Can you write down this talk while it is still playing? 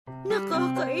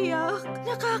Nakakaiyak,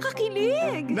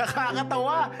 nakakakilig.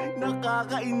 Nakakatawa,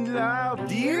 nakaka-inlove.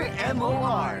 Dear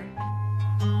MOR.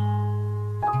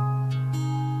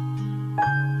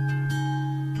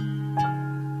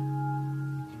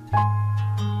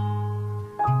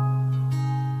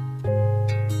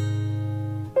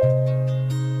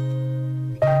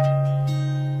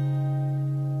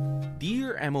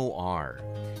 Dear MOR,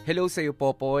 hello sa iyo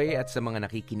Popoy at sa mga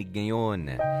nakikinig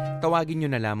ngayon. Tawagin niyo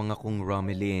na lamang akong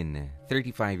Romelyn,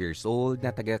 35 years old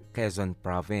na taga Quezon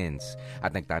Province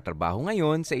at nagtatrabaho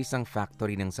ngayon sa isang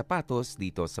factory ng sapatos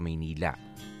dito sa Maynila.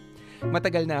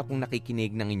 Matagal na akong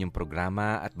nakikinig ng inyong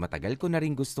programa at matagal ko na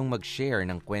rin gustong mag-share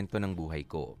ng kwento ng buhay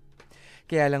ko.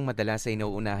 Kaya lang madalas ay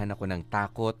nauunahan ako ng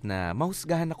takot na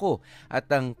mahusgahan ako at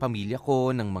ang pamilya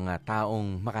ko ng mga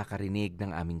taong makakarinig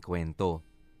ng aming kwento.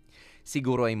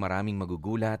 Siguro ay maraming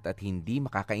magugulat at hindi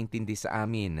makakaintindi sa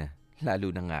amin,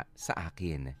 lalo na nga sa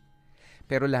akin.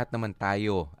 Pero lahat naman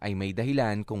tayo ay may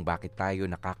dahilan kung bakit tayo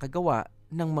nakakagawa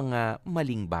ng mga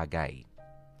maling bagay.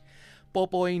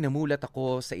 Popoy, namulat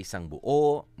ako sa isang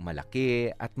buo,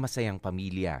 malaki at masayang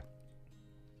pamilya.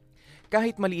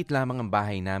 Kahit maliit lamang ang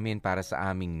bahay namin para sa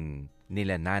aming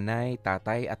nila nanay,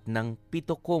 tatay at ng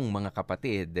 7 kong mga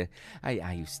kapatid ay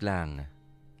ayos lang.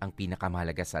 Ang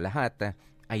pinakamahalaga sa lahat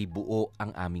ay buo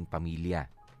ang aming pamilya.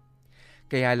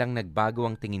 Kaya lang nagbago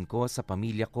ang tingin ko sa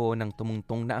pamilya ko nang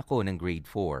tumungtong na ako ng grade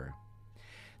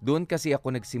 4. Doon kasi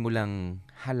ako nagsimulang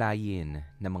halayin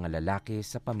ng mga lalaki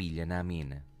sa pamilya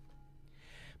namin.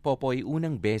 Popoy,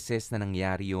 unang beses na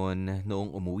nangyari yon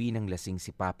noong umuwi ng lasing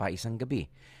si Papa isang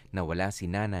gabi na wala si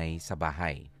nanay sa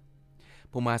bahay.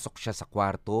 Pumasok siya sa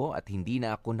kwarto at hindi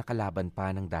na ako nakalaban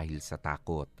pa ng dahil sa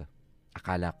takot.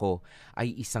 Akala ko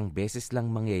ay isang beses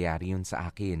lang mangyayari yun sa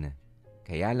akin.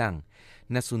 Kaya lang,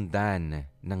 nasundan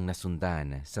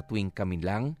sa tuwing kami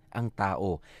lang ang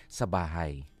tao sa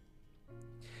bahay.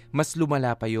 Mas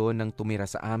lumala pa yon nang tumira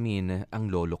sa amin ang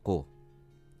lolo ko.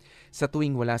 Sa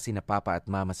tuwing wala sina Papa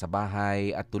at Mama sa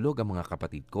bahay at tulog ang mga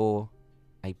kapatid ko,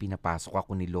 ay pinapasok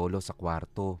ako ni Lolo sa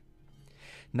kwarto.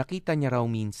 Nakita niya raw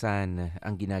minsan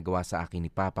ang ginagawa sa akin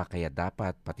ni Papa kaya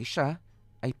dapat pati siya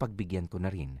ay pagbigyan ko na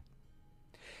rin.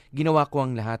 Ginawa ko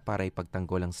ang lahat para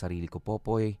ipagtanggol ang sarili ko,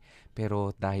 Popoy,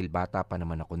 pero dahil bata pa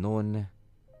naman ako noon,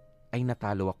 ay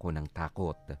natalo ako ng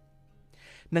takot.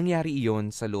 Nangyari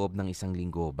iyon sa loob ng 1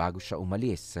 linggo bago siya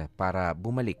umalis para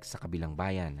bumalik sa kabilang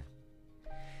bayan.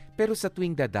 Pero sa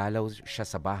tuwing dadalaw siya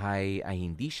sa bahay ay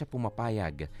hindi siya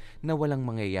pumapayag na walang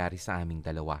mangyayari sa aming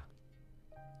dalawa.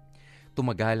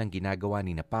 Tumagal ang ginagawa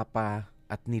ni na Papa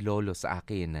at ni Lolo sa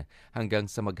akin hanggang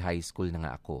sa mag-high school na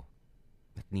nga ako.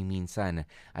 At ni minsan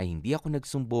ay hindi ako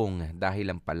nagsumbong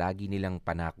dahil sa palagi nilang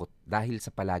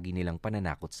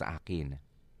pananakot sa akin.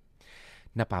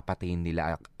 Napapatayin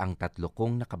nila ang 3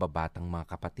 kong nakababatang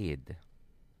mga kapatid.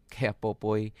 Kaya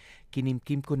Popoy,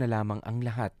 kinimkim ko na lamang ang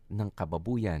lahat ng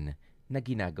kababuyan na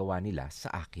ginagawa nila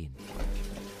sa akin.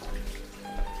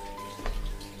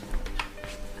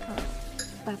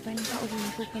 Papa, nakauwi na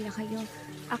po pala kayo.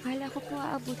 Akala ko po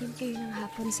aabutin kayo ng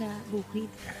hapon sa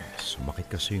bukid. Sumakit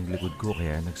kasi yung likod ko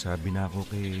kaya nagsabi na ako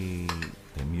kay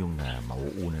Temyong na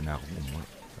mauuna na akong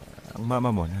ang mama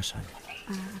mo, nasaan?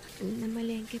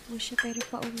 Namalengke po siya pero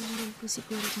pauwi na rin po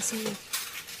siguro kasi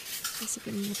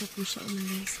kanina pa po siya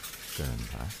umalis. Ganun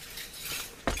ba?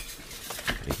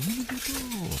 Halika mo na dito.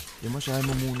 Imasahin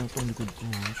mo muna itong likod ko.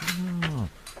 Sige na.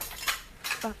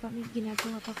 Papa, may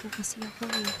ginagawa pa po kasi ako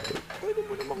eh. Pwede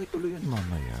mo namang ituloy yan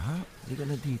mamaya. Hindi ka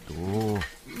na dito.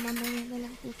 Mamaya na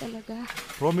lang po talaga.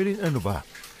 Romelyn, ano ba?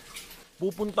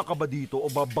 Pupunta ka ba dito o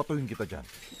babatuhin kita dyan?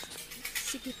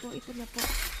 Sige po, ito na po.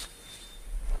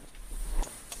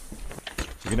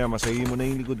 Sige na, masahin mo na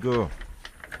yung likod ko.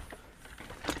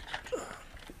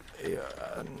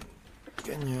 Ayan.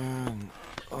 Ganyan.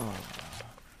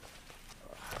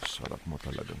 Sarap mo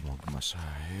talagang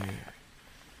magmasahe.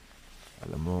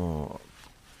 Alam mo,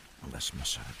 mas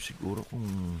masarap siguro kung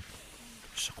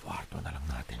sa kwarto na lang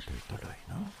natin tuloy,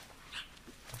 no?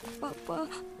 Papa,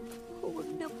 huwag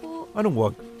na po. Anong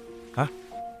wag? Ha?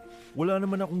 Wala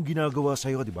naman akong ginagawa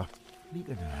sa'yo, di ba? Hindi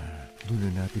ka na. Doon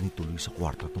na natin ituloy sa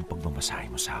kwarto itong pagmamasahe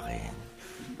mo sa akin.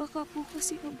 Baka po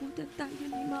kasi mabutan tayo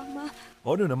ni Mama.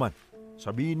 Ano naman?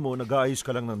 Sabihin mo, nag-aayos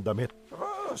ka lang ng damit.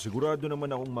 Sigurado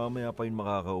naman akong mamaya pa yung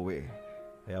makakauwi.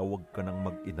 Kaya huwag ka nang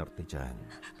mag-inarte dyan.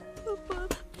 Papa,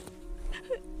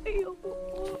 ayoko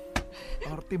po.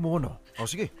 Arte mo, no? O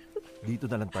sige, dito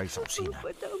na lang tayo sa kusina.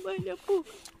 Papa, tama na po.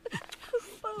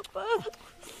 Papa.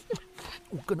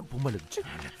 Huwag ka nang pumalag dyan.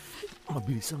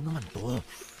 Mabilis lang naman to.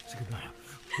 Sige na,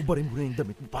 hubarin mo na yung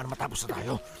damit mo para matapos na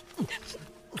tayo.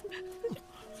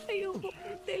 Ayoko po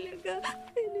talaga.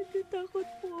 natatakot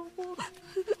po ako.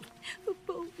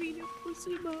 Pauwi na po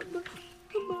si Mama.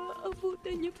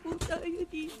 Maaabutan niya po tayo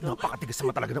dito. Napakatigas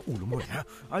naman talaga ng ulo mo, ha?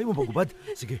 Ayaw mo magubad?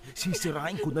 Sige,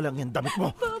 sisirain ko na lang yung damit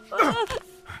mo.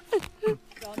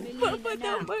 Papa,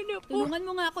 tama na po. Tulungan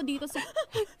mo nga ako dito sa...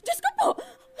 Diyos ko po!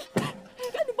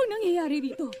 Ano bang nangyayari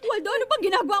dito? Waldo, ano bang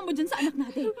ginagawa mo dyan sa anak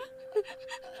natin?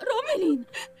 Romeline!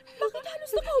 Bakit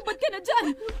halos nakahubad ka na dyan?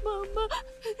 Mama,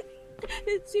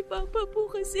 si Papa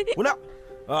po kasi... Wala!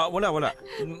 Wala.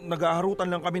 Nag-aaharutan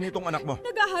lang kami nitong anak mo.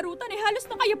 Nagaharutan halos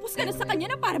nakayapos ka na sa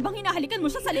kanya na para bang hinahalikan mo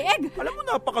siya sa leeg. Alam mo,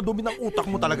 napakadumi ng utak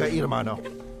mo talaga, Irmano.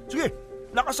 Sige,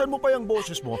 lakasan mo pa yung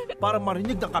boses mo para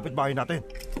marinig ng kapitbahay natin.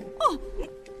 Oh!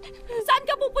 Saan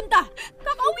ka pupunta?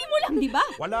 Kakauwi mo lang, di ba?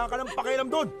 Wala ka nang pakialam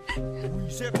doon.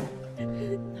 Buisit.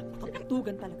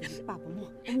 Napakapatugan talaga si Papa mo.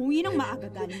 Umuwi ng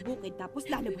maaga galing bukid tapos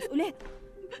lalabas ulit.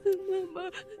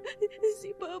 Mama,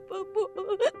 si Papa po.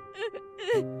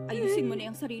 Ayusin mo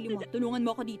na yung sarili mo. Tulungan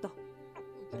mo ako dito.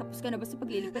 Tapos ka na ba sa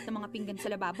paglilipat ng mga pinggan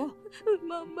sa lababo?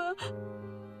 Mama,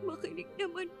 makinig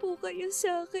naman po kayo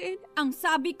sa akin. Ang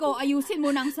sabi ko, ayusin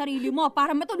mo na ang sarili mo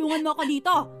para matulungan mo ako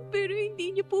dito. Pero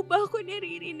hindi niyo po ba ako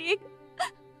naririnig?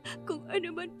 Kung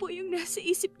ano man po yung nasa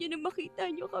isip niyo na makita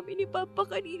niyo kami ni Papa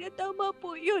kanina, tama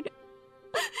po yun.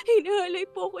 Hinahalay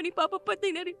po ako ni Papa,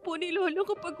 pati na rin po ni Lolo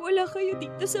kapag wala kayo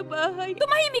dito sa bahay.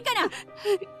 Tumahimik ka na!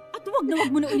 At huwag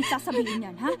mo na ulit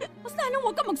sasabihin yan, ha? Mas lalong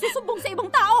huwag ka magsusumbong sa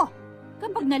ibang tao!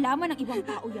 Kapag nalaman ng ibang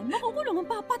tao yan, makukulong ang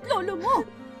Papa at Lolo mo!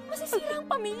 Masisira ang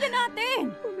pamilya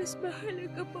natin! Mas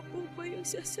mahalaga pa po ba yung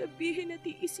sasabihin at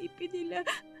iisipin nila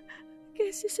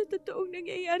kaysa sa totoong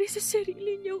nangyayari sa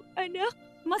sarili niyong anak?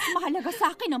 Mas mahalaga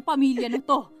sa akin ang pamilya na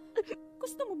to!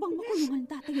 Gusto mo bang makulong ang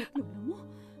tatay at lolo mo?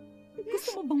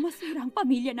 Gusto mo bang masira ang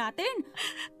pamilya natin?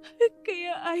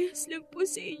 Kaya ayos lang po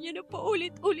sa inyo na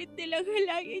paulit-ulit nilang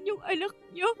halayin yung anak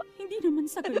niyo. Hindi naman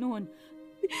sa ganoon.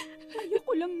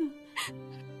 Ayoko lang na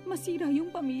masira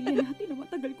yung pamilya natin na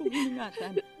matagal kong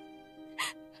iningatan.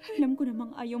 Alam ko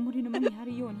namang ayaw mo rin na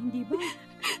mangyari yun, hindi ba?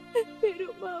 Pero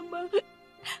Mama,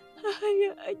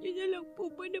 hahayaan niyo na lang po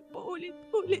ba na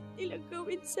paulit-ulit nilang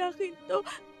gawin sa akin to?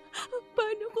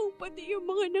 Paano kung pati yung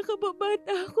mga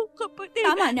nakababata akong kapatid?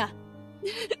 Tama na!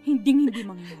 Hindi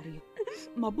mangyayari yun.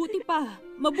 Mabuti pa,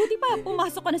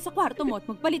 pumasok ka na sa kwarto mo at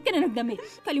magpalit ka na ng damit.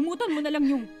 Kalimutan mo na lang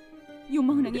yung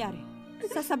mga nangyari.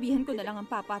 Sasabihan ko na lang ang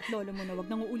Papa at Lolo mo na wag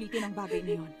nang uulitin ang bagay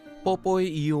na yun.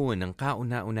 Popoy, iyon ang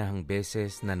kauna-unahang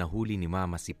beses na nahuli ni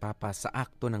Mama si Papa sa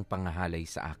akto ng pangahalay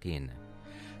sa akin.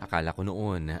 Akala ko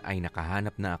noon ay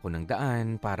nakahanap na ako ng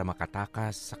daan para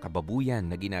makatakas sa kababuyan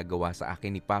na ginagawa sa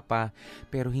akin ni Papa,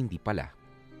 pero hindi pala.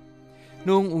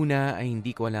 Noong una ay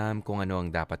hindi ko alam kung ano ang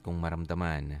dapat kong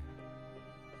maramdaman.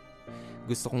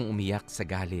 Gusto kong umiyak sa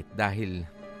galit dahil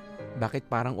bakit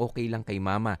parang okay lang kay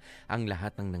Mama ang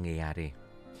lahat ng nangyayari.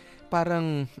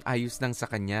 Parang ayos lang sa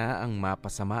kanya ang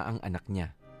mapasama ang anak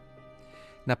niya.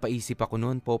 Napaisip ako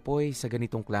noon, Popoy, sa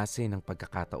ganitong klase ng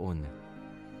pagkakataon.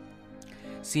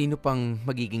 Sino pang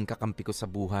magiging kakampi ko sa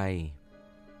buhay?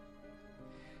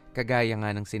 Kagaya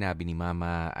nga ng sinabi ni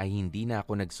Mama ay hindi na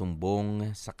ako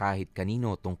nagsumbong sa kahit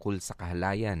kanino tungkol sa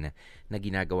kahalayan na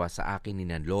ginagawa sa akin ni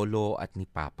Lolo at ni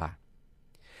Papa.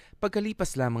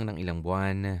 Pagkalipas lamang ng ilang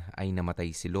buwan ay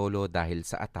namatay si Lolo dahil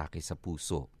sa atake sa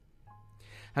puso.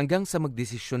 Hanggang sa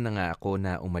magdesisyon na nga ako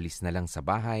na umalis na lang sa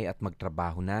bahay at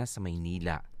magtrabaho na sa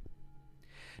Maynila.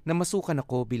 Namasukan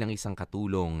ako bilang isang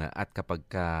katulong at kapag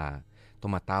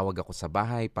tumatawag ako sa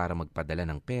bahay para magpadala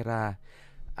ng pera,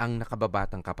 ang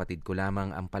nakababatang kapatid ko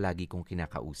lamang ang palagi kong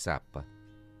kinakausap.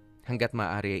 Hanggat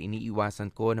maaari ay iniiwasan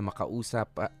ko na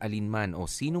makausap alinman o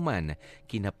sino man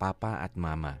kina Papa at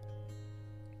Mama.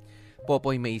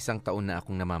 Popoy, may isang taon na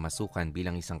akong namamasukan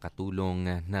bilang isang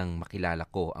katulong nang makilala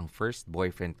ko ang first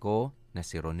boyfriend ko na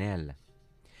si Ronel.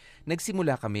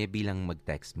 Nagsimula kami bilang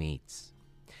mag-textmates.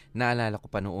 Naalala ko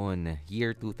pa noon,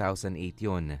 year 2008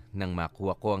 yon, nang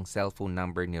makuha ko ang cellphone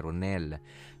number ni Ronel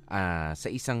sa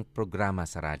isang programa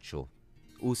sa radyo.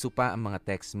 Uso pa ang mga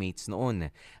textmates noon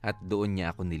at doon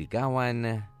niya ako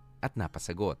niligawan at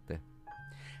napasagot.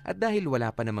 At dahil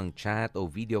wala pa namang chat o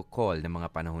video call ng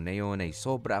mga panahon na yon ay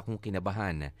sobra akong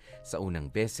kinabahan sa unang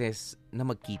beses na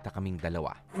magkita kaming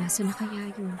dalawa. Nasa na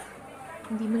kaya yun?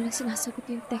 Hindi mo lang sinasagot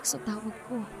yung text o tawag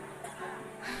ko.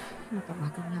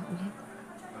 Matawagan na ulit.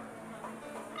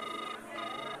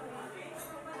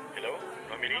 Hello,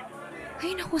 Romeline?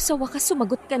 Ay naku, sa wakas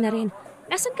sumagot ka na rin.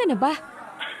 Nasaan ka na ba?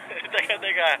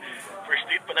 Teka. First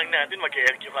date pa lang natin,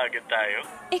 mag-LQ agad tayo.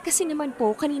 Kasi naman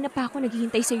po, kanina pa ako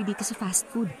naghihintay sa'yo dito sa fast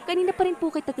food. Kanina pa rin po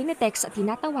kita tinetext at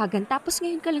tinatawagan tapos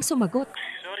ngayon ka lang sumagot.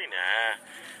 Sorry na.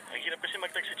 Ang hirap kasi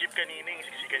mag-text sa jeep kanina,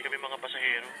 sisikan kami mga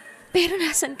pasahero. Pero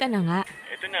nasan ka na nga?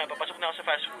 Eto na, papasok na ako sa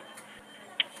fast food.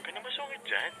 Huwag ka na masungit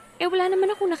dyan. Wala naman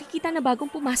akong nakikita na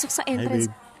bagong pumasok sa entrance.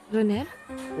 babe. Ronel?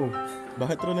 Oh,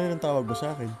 bakit Ronel ang tawag mo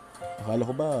sa akin? Akala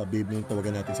ko ba, babe na yung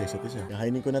tawagan natin sa isa't isa.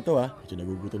 Kakainin ko na to ha. Medyo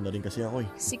nagugutom na rin kasi ako eh.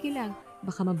 Sige lang.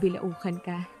 Baka mabilaukan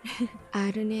ka.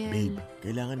 Ronel. Babe,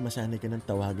 kailangan masanay ka ng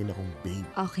tawagin akong babe.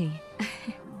 Okay.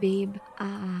 Babe,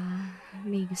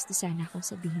 may gusto sana akong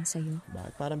sabihin sa'yo.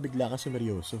 Bakit parang bigla ka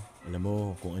sumeryoso? Alam mo,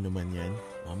 kung ano man yan,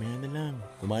 mamaya na lang.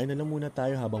 Kumain na lang muna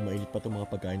tayo habang mainit pa itong mga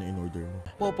pagkain na in-order mo.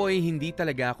 Popoy, hindi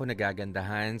talaga ako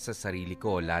nagagandahan sa sarili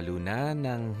ko lalo na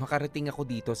nang makarating ako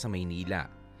dito sa Maynila.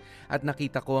 At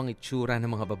nakita ko ang itsura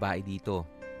ng mga babae dito.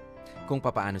 Kung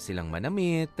papaano silang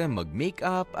manamit,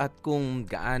 mag-makeup at kung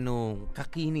gaano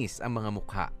kakinis ang mga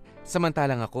mukha.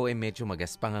 Samantalang ako medyo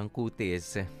magaspang ang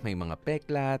kutis, may mga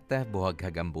peklat,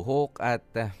 buhaghag ang buhok at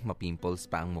mapimples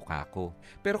pa ang mukha ko.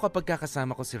 Pero kapag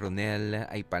kakasama ko si Ronel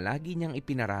ay palagi niyang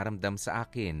ipinararamdam sa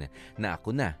akin na ako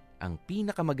na ang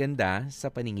pinakamaganda sa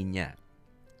paningin niya.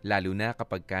 Lalo na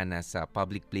kapag nasa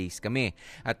public place kami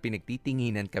at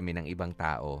pinagtitinginan kami ng ibang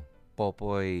tao.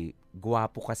 Popoy,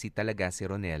 gwapo kasi talaga si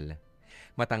Ronel.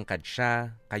 Matangkad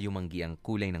siya, kayumanggi ang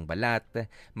kulay ng balat,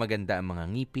 maganda ang mga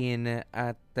ngipin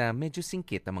at medyo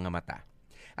singkit ang mga mata.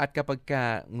 At kapag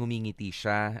ngumingiti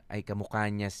siya ay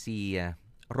kamukha niya si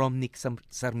Romnick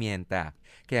Sarmienta.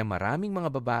 Kaya maraming mga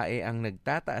babae ang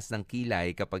nagtataas ng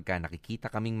kilay kapag nakikita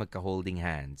kaming magka-holding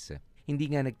hands.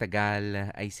 Hindi nga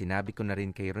nagtagal ay sinabi ko na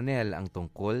rin kay Ronel ang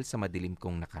tungkol sa madilim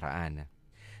kong nakaraan.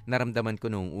 Naramdaman ko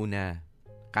noong una,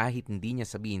 kahit hindi niya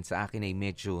sabihin sa akin ay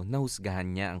medyo nahusgahan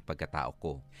niya ang pagkatao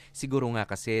ko. Siguro nga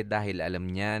kasi dahil alam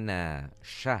niya na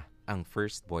siya ang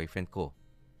first boyfriend ko.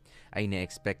 Ay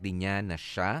na-expect din niya na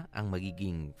siya ang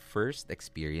magiging first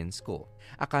experience ko.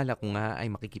 Akala ko nga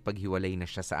ay makikipaghiwalay na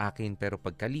siya sa akin pero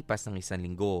pagkalipas ng 1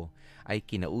 linggo ay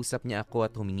kinausap niya ako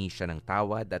at humingi siya ng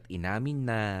tawad at inamin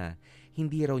na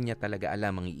hindi raw niya talaga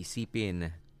alam ang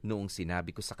iisipin noong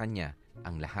sinabi ko sa kanya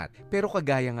ang lahat. Pero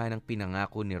kagaya nga ng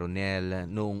pinangako ni Ronel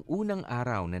noong unang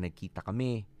araw na nagkita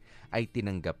kami, ay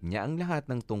tinanggap niya ang lahat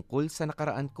ng tungkol sa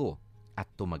nakaraan ko at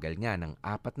tumagal nga ng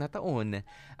 4 na taon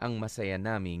ang masaya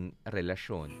naming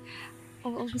relasyon.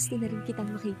 Oo, gusto na rin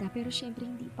kitang makita pero syempre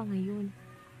hindi pa ngayon.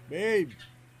 Babe,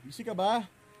 busy ka ba?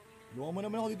 Luwa mo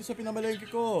naman ako dito sa pinamalengke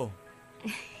ko.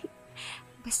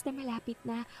 Basta malapit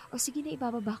na. O sige na,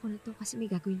 ibababa ko na to kasi may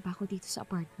gagawin pa ako dito sa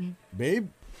apartment. Babe?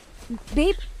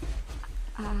 Babe?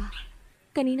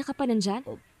 Kanina ka pa nandyan?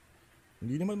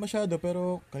 Hindi naman masyado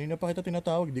pero kanina pa kita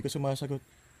tinatawag, di ka sumasagot.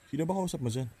 Sino ba kausap mo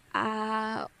dyan?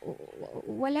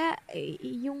 Wala.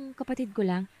 Yung kapatid ko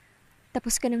lang.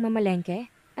 Tapos ka ng mamalengke?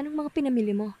 Anong mga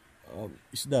pinamili mo?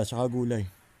 Isda, saka gulay.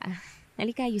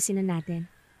 Halika, ayusin na natin.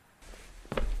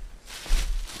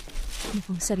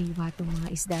 Mukhang sariwa itong mga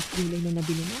isda at gulay na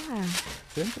nabili mo ha.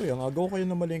 Siyempre, ang agaw kayo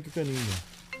na malengke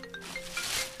kanina.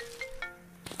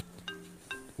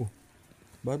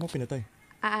 Bakit mo pinatay?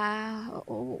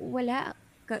 Wala.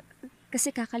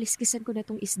 Kasi kakaliskisan ko na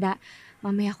tong isda.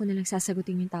 Mamaya ko na lang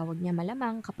sasagutin yung tawag niya.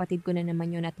 Malamang kapatid ko na naman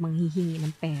yun at manghihingi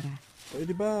ng pera.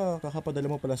 Di ba kakapadala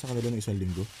mo pala sa kanila ng 1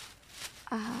 linggo?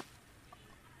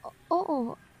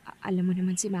 Oo. Alam mo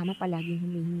naman si Mama palaging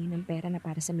humihingi ng pera na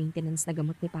para sa maintenance na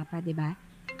gamot ni Papa, di ba?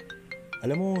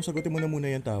 Alam mo, sagutin mo na muna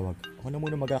yung tawag. Ako na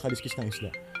muna magkakaliskis ng isda.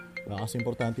 Baka kasi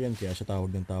importante yan, kaya siya tawag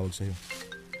ng tawag sa'yo.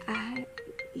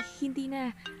 Hindi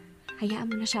na. Hayaan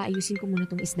mo na siya, ayusin ko muna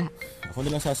tong isda. Ako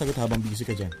na lang sasagot habang busy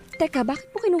ka dyan. Teka, bakit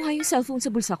mo kinuha yung cellphone sa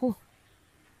bulsa ko?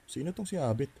 Sino tong si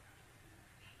Abit?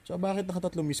 Tsaka bakit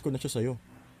naka3 miss call na siya sa'yo?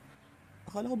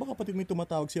 Akala ko ba kapatid mo yung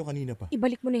tumatawag sa'yo kanina pa?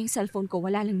 Ibalik mo na yung cellphone ko,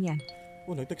 wala lang yan.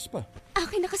 Nag-text pa.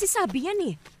 Akin na kasi sabi yan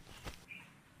eh.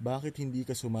 Bakit hindi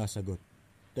ka sumasagot?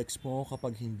 Text mo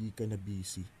kapag hindi ka na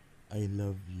busy. I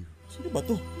love you. Sino ba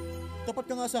to? Tapat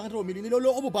ka nga sa akin, Romilly.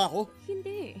 Niloloko mo ba ako?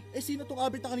 Hindi. Sino tong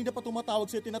Abit na kanina pa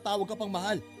tumatawag sa'yo, tinatawag ka pang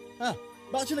mahal? Ha?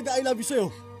 Bakit siya nag-I love you sa'yo?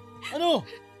 Ano?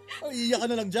 Iiyak ka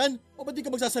na lang dyan? O ba't di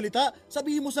ka magsasalita?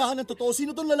 Sabihin mo sa akin ng totoo,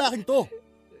 sino tong lalaking to?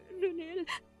 Ronel,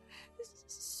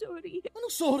 sorry.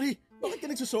 Anong sorry? Bakit ka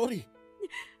nagsasorry?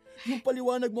 Yung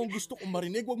paliwanag mo ang gusto kong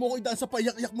marinig, huwag mo ko idaan sa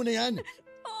paiyak-iyak mo na yan.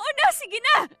 Oo na, sige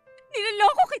na!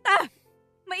 Niloloko kita!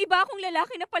 May iba akong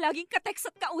lalaki na palaging kateks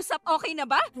at kausap, okay na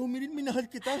ba? Romilyn, minahal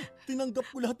kita. Tinanggap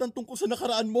ko lahat ng tungkol sa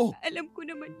nakaraan mo. Alam ko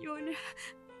naman yun.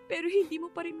 Pero hindi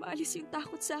mo pa rin maalis yung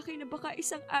takot sa akin na baka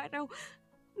isang araw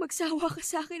magsawa ka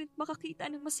sa akin at makakita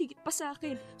ng masigit pa sa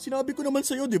akin. Sinabi ko naman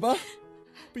sa'yo, di ba?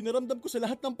 Pinaramdam ko sa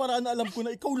lahat ng paraan na alam ko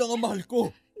na ikaw lang ang mahal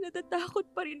ko.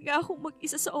 Natatakot pa rin nga akong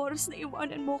mag-isa sa oras na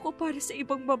iwanan mo ko para sa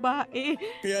ibang babae.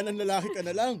 Kaya nanlalaki ka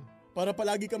na lang. Para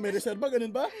palagi ka may reserba,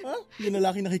 ganun ba? Ha? Yung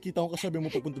lalaki nakikita ko kasabi mo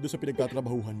papunta doon sa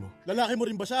pinagtatrabahuhan mo. Lalaki mo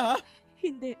rin ba siya, ha?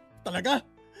 Hindi. Talaga?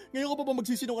 Ngayon ka pa ba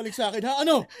magsisinungaling sa akin, ha?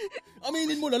 Ano?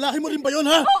 Aminin mo, lalaki mo rin ba yun,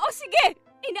 ha? Oo, sige!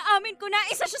 Inaamin ko na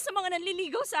isa siya sa mga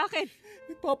nanliligaw sa akin.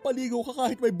 Nagpapaligaw ka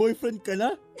kahit may boyfriend ka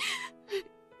na?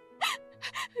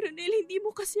 Ronel, hindi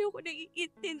mo kasi ako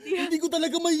naiintindihan. Hindi ko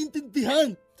talaga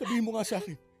maiintindihan. Sabihin mo nga sa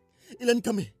akin, ilan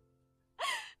kami?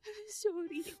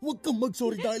 Sorry. Huwag kang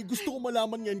mag-sorry dahil gusto ko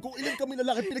malaman ngayon kung ilan kami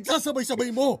lalaki pinagsasabay-sabay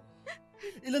mo.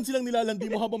 Ilan silang nilalandi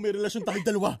mo habang may relasyon tayong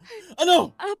dalawa?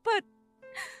 Ano?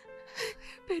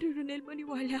 4. Pero Ronel,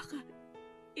 maniwala ka.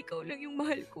 Ikaw lang yung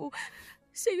mahal ko.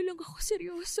 Sa'yo lang ako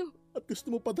seryoso. At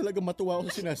gusto mo pa talaga matuwa ako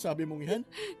sa sinasabi mong yan?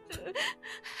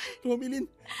 Romilyn,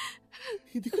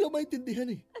 hindi ko lang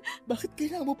maintindihan eh. Bakit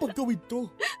kailangan mo pagkawid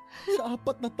to? Sa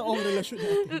 4 na taong relasyon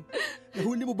natin.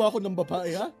 Nahuli mo ba ako ng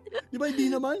babae, ha? Di ba hindi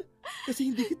naman?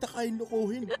 Kasi hindi kita kayang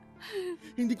lokohin.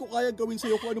 Hindi ko kayang gawin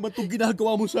sa'yo kung ano man itong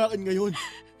ginagawa mo sa akin ngayon.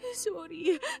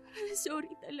 Sorry.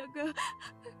 Sorry talaga.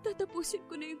 Tatapusin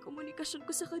ko na yung komunikasyon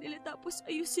ko sa kanila tapos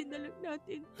ayusin na lang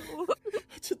natin to.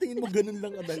 At sa tingin mo ganun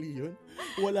lang kadali yun?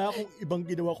 Wala akong ibang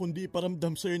ginawa kundi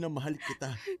iparamdam sa'yo na mahal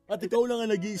kita. At ikaw lang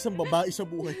ang nag-iisang babae sa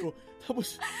buhay ko.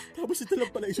 Tapos ito lang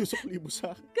pala isusukli mo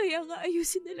sa akin. Kaya nga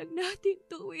ayusin na lang natin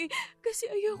to eh. Kasi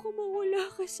ayoko mawala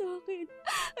ka sa akin.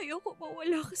 Ayoko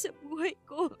mawala ka sa buhay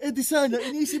ko. Eh di sana,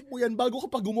 inisip mo yan bago ka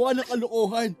pa gumawa ng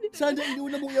kalokohan. Sana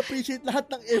inuna mong i-appreciate lahat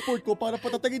ng effort ko para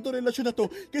patatagin itong relasyon na to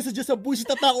kaysa dyan sa buwisit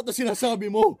at takot na sinasabi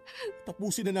mo.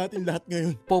 Tapusin na natin lahat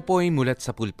ngayon. Popoy, mulat sa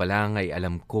pool pa lang ay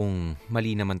alam kong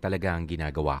mali naman talaga ang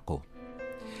ginagawa ko.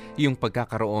 Yung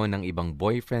pagkakaroon ng ibang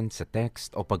boyfriend sa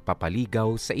text o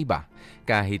pagpapaligaw sa iba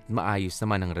kahit maayos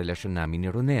naman ang relasyon namin ni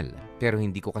Ronel. Pero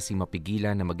hindi ko kasi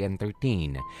mapigilan na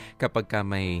mag-entertain kapag ka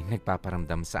may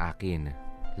nagpaparamdam sa akin.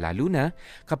 Lalo na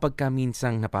kapag ka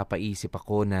minsang napapaisip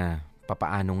ako na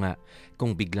papaano nga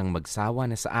kung biglang magsawa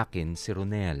na sa akin si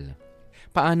Ronel.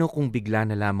 Paano kung bigla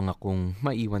na lamang akong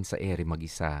maiwan sa ere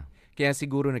mag-isa? Kaya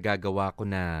siguro nagagawa ko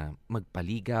na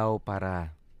magpaligaw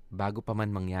para bago pa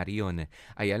man mangyari yon,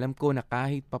 ay alam ko na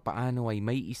kahit papaano ay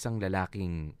may isang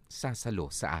lalaking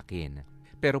sasalo sa akin.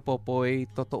 Pero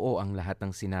Popoy, totoo ang lahat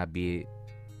ng sinabi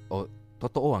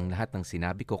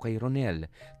ko kay Ronel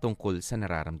tungkol sa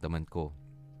nararamdaman ko.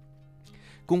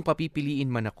 Kung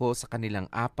papipiliin man ako sa kanilang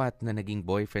 4 na naging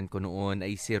boyfriend ko noon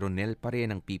ay si Ronel pa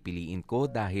rin ang pipiliin ko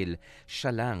dahil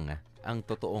siya lang ang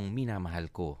totoong minamahal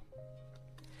ko.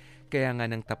 Kaya nga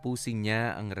nang tapusin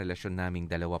niya ang relasyon naming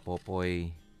dalawa, Popoy,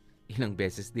 ilang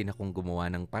beses din akong gumawa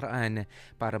ng paraan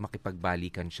para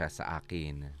makipagbalikan siya sa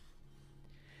akin.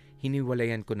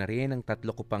 Hiniwalayan ko na rin ang 3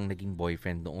 ko pang naging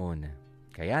boyfriend noon.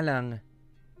 Kaya lang,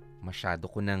 masyado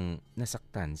ko nang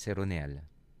nasaktan si Ronel.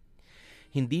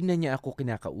 Hindi na niya ako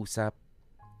kinakausap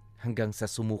hanggang sa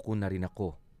sumuko na rin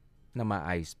ako na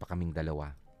maayos pa kaming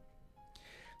dalawa.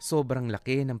 Sobrang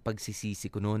laki ng pagsisisi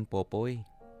ko noon, Popoy.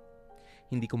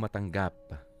 Hindi ko matanggap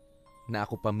na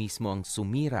ako pa mismo ang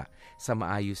sumira sa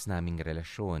maayos naming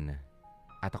relasyon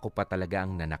at ako pa talaga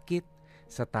ang nanakit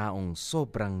sa taong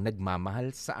sobrang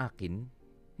nagmamahal sa akin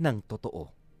ng totoo.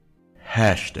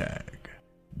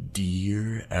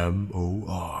 Dear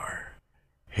MOR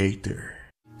Hater.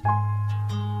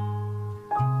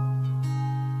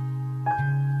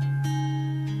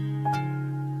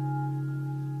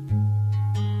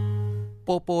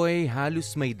 Popoy,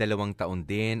 halos may 2 taon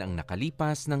din ang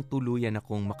nakalipas nang tuluyan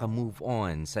akong makamove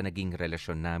on sa naging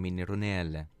relasyon namin ni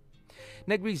Ronel.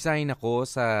 Nag-resign ako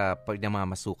sa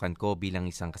pagmamasukan ko bilang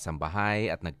isang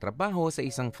kasambahay at nagtrabaho sa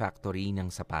isang factory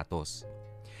ng sapatos.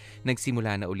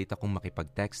 Nagsimula na ulit akong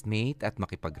makipag-textmate at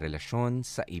makipagrelasyon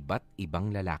sa iba't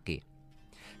ibang lalaki.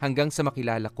 Hanggang sa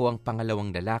makilala ko ang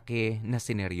pangalawang lalaki na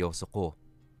sineryoso ko,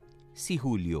 si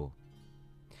Julio.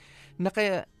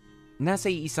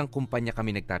 Nasa isang kumpanya kami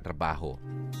nagtatrabaho.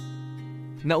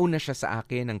 Nauna siya sa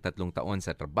akin ng 3 taon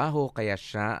sa trabaho kaya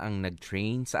siya ang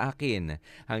nag-train sa akin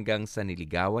hanggang sa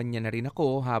niligawan niya na rin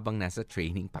ako habang nasa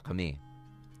training pa kami.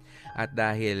 At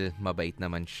dahil mabait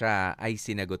naman siya ay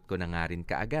sinagot ko na nga rin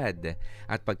kaagad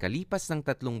at pagkalipas ng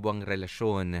 3 buwang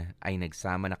relasyon ay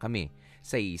nagsama na kami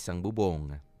sa isang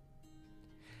bubong.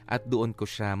 At doon ko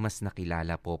siya mas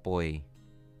nakilala, Popoy.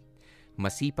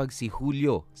 Masipag si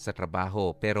Julio sa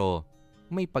trabaho pero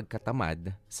may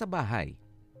pagkatamad sa bahay.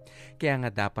 Kaya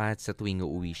nga dapat sa tuwing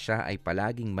uuwi siya ay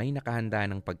palaging may nakahanda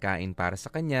ng pagkain para sa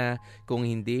kanya, kung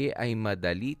hindi ay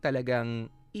madali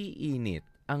talagang iinit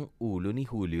ang ulo ni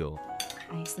Julio.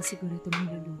 Ayos na siguro itong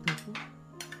niluluto ko.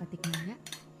 Patikman nga.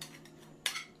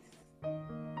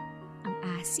 Ang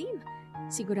asim.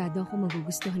 Sigurado ako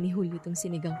magugustuhan ni Julio itong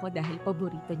sinigang ko dahil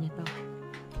paborito niya to.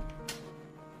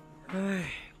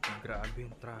 Ay, Grabe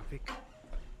yung traffic.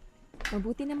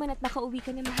 Mabuti naman at nakauwi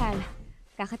ka na, mahal.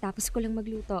 Kakatapos ko lang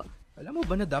magluto. Alam mo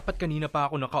ba na dapat kanina pa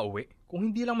ako nakauwi?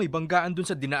 Kung hindi lang may banggaan dun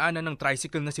sa dinaanan ng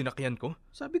tricycle na sinakyan ko.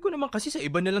 Sabi ko naman kasi sa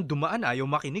iba nalang dumaan, ayaw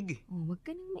makinig eh. Oh, wag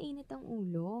ka nang mainit ang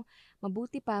ulo.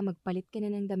 Mabuti pa magpalit ka na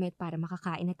ng damit para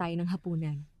makakain na tayo ng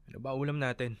hapunan. Ano ba ulam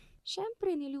natin?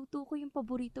 Siyempre, niluto ko yung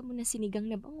paborito mo na sinigang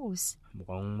na bangus.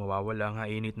 Mukhang mawawala nga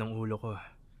init ng ulo ko.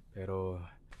 Pero,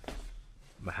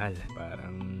 mahal,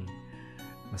 parang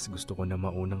mas gusto ko na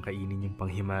maunang kainin yung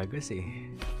panghimagas eh.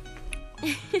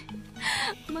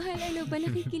 Mahal, ano ba?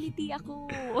 Nakikiliti ako.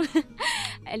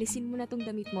 Alisin mo na tong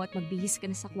damit mo at magbihis ka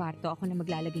na sa kwarto. Ako na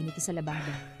maglalagay nito sa lababo.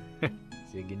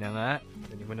 Sige na nga,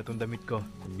 dali mo na tong damit ko.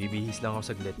 Bibihis lang ako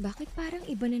saglit. Bakit parang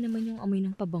iba na naman yung amoy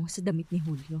ng pabango sa damit ni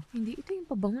Julio? Hindi ito yung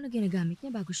pabango na ginagamit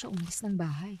niya bago siya umalis ng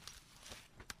bahay.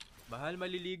 Mahal,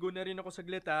 maliligo na rin ako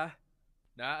saglit ha.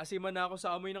 Naaasiman na ako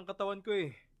sa amoy ng katawan ko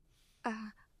eh.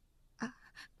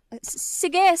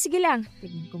 Sige lang.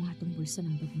 Tignan ko nga tong bulsa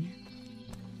ng bag niya.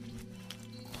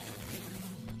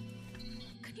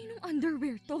 Kaninong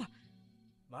underwear to?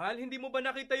 Mahal, hindi mo ba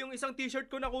nakita yung isang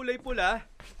t-shirt ko na kulay pula?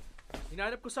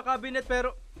 Hinanap ko sa cabinet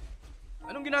pero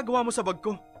anong ginagawa mo sa bag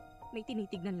ko? May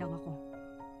tinitignan lang ako.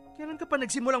 Kailan ka pa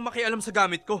nagsimulang makialam sa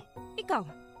gamit ko? Ikaw,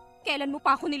 kailan mo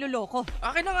pa ako niloloko?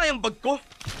 Akin na nga yung bag ko.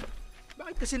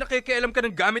 Bakit kasi nakikialam ka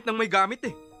ng gamit ng may gamit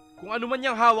eh? Kung ano man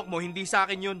yung hawak mo, hindi sa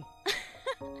akin yun.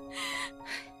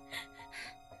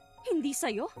 Hindi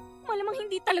sa'yo? Malamang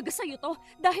hindi talaga sa'yo to.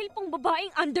 Dahil pang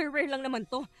babaeng underwear lang naman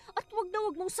to. At wag na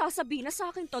wag mong sasabihin na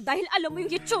sa akin to dahil alam mo yung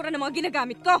hitsura ng mga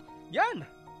ginagamit ko.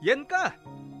 Yan ka.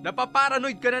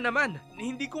 Napaparanoid ka na naman.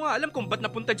 Hindi ko nga alam kung ba't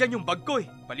napunta dyan yung bag ko eh.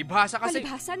 Palibhasa kasi.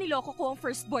 Palibhasa, niloko ko ang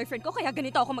first boyfriend ko kaya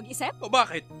ganito ako mag-isip? O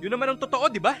bakit? Yun naman ang totoo,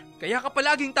 di ba? Kaya ka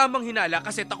palaging tamang hinala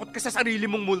kasi takot ka sa sarili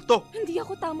mong multo. Hindi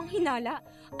ako tamang hinala.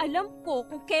 Alam ko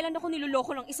kung kailan ako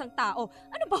niloloko ng isang tao.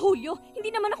 Ano ba, Julio? Hindi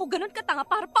naman ako ganun katanga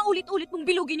para paulit-ulit mong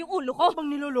bilugin yung ulo ko.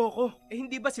 Bang niloloko?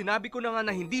 Hindi ba sinabi ko na nga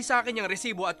na hindi sa akin yung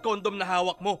resibo at kondom na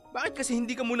hawak mo? Bakit kasi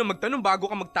hindi ka muna magtanong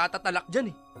bago ka magtatatalak dyan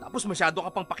eh? Tapos masyado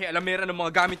ka pang pakialamera ng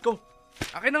mga gamit ko.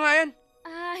 Akin na nga yan.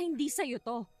 Hindi sa'yo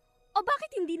to. O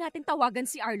bakit hindi natin tawagan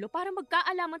si Arlo para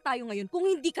magkaalaman tayo ngayon kung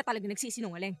hindi ka talaga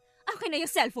nagsisinungaling? Akin na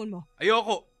yung cellphone mo.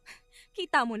 Ayoko.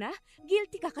 Kita mo na?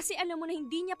 Guilty ka kasi alam mo na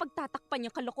hindi niya pagtatakpan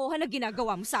yung kalokohan na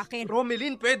ginagawa mo sa akin.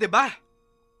 Romelyn, pwede ba?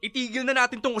 Itigil na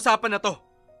natin tong usapan na to.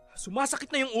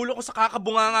 Sumasakit na yung ulo ko sa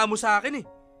kakabunganga mo sa akin eh.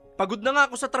 Pagod na nga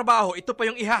ako sa trabaho, ito pa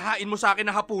yung ihahain mo sa akin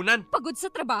na hapunan. Pagod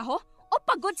sa trabaho? O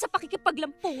pagod sa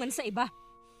pakikipaglampungan sa iba?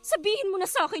 Sabihin mo na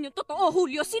sa akin yung totoo,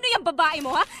 Julio. Sino yung babae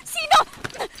mo, ha? Sino?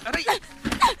 Aray!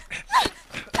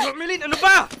 Romelyn, ano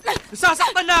ba?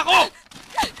 Nasasaktan na ako!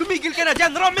 Tumigil ka na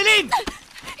dyan, Romelyn!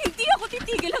 Hindi ako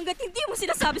titigil hanggat hindi mo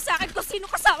sinasabi sa akin kung sino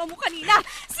kasama mo kanina.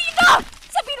 Sino?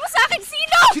 Sabihin mo sa akin,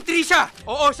 sino? Si Trisha!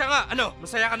 Oo, siya nga. Ano,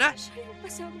 masaya ka na? Siya yung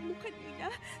kasama mo kanina.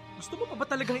 Gusto mo pa ba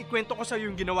talagang ikwento ko sa'yo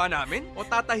yung ginawa namin? O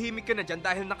tatahimik ka na dyan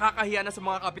dahil nakakahiya na sa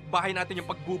mga kapitbahay natin yung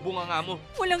pagbubunga nga mo?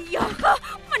 Walang iya ka!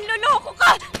 Manloloko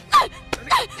ka!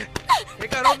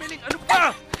 Teka, Romelyn, ano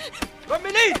ba?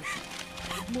 Romelyn!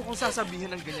 Huwag mo kong sasabihin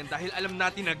ng ganyan dahil alam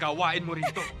natin na gawain mo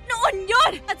rito. Noon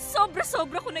yon! At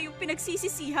sobra-sobra ko na yung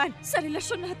pinagsisisihan sa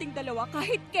relasyon nating dalawa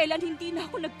kahit kailan hindi na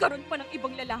ako nagkaroon pa ng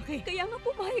ibang lalaki. Kaya nga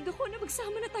pumayag ako na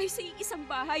magsama na tayo sa iisang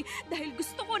bahay dahil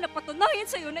gusto ko na patunayan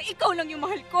sa'yo na ikaw lang yung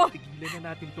mahal ko. Tigilan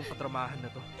na natin tong katramahan na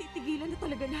to. Titigilan na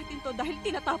talaga natin to dahil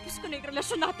tinatapos ko na yung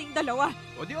relasyon nating dalawa.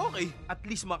 O di okay, at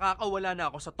least makakawala na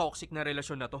ako sa toxic na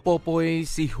relasyon na to. Popoy,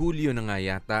 si Julio na nga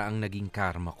yata ang naging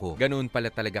karma ko. Ganoon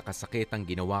pala talaga kasakit ang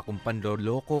ginawa kong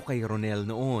panloloko kay Ronel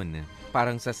noon.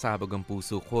 Parang sasabog ang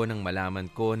puso ko nang malaman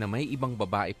ko na may ibang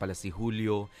babae pala si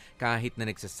Julio kahit na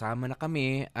nagsasama na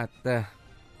kami at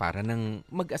para nang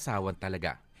mag-asawan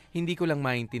talaga. Hindi ko lang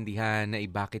maintindihan na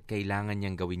bakit kailangan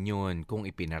niyang gawin yun kung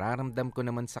ipinararamdam ko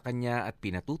naman sa kanya at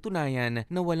pinatutunayan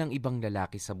na walang ibang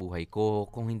lalaki sa buhay ko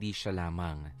kung hindi siya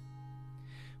lamang.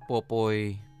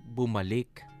 Popoy,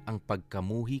 bumalik ang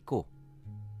pagkamuhi ko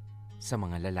sa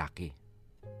mga lalaki.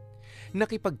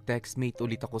 Nakipag-textmate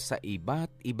ulit ako sa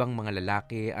iba't ibang mga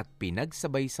lalaki at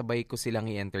pinagsabay-sabay ko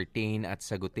silang i-entertain at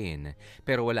sagutin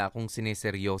pero wala akong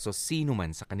sineseryoso sino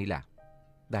man sa kanila.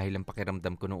 Dahil ang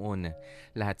pakiramdam ko noon,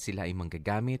 lahat sila ay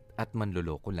manggagamit at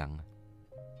manloloko lang.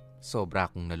 Sobra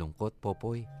akong nalungkot,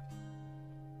 Popoy.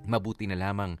 Mabuti na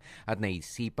lamang at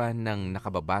naisipan ng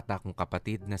nakababata kong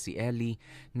kapatid na si Ellie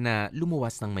na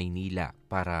lumuwas ng Maynila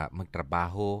para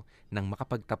magtrabaho nang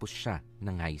makapagtapos siya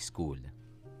ng high school.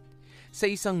 Sa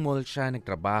isang mall siya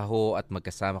nagtrabaho at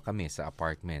magkasama kami sa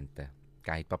apartment.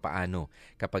 Kahit papaano,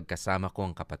 kapag kasama ko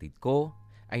ang kapatid ko,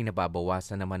 ay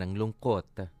nababawasan naman ang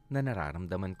lungkot na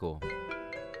nararamdaman ko.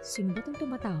 Sino ba itong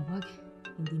tumatawag?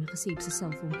 Hindi nakasave sa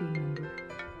cellphone ko yung number.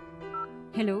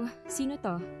 Hello? Sino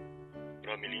to?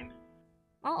 Romeline?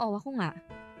 Oo, ako nga.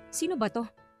 Sino ba to?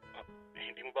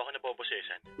 Hindi mo ba ako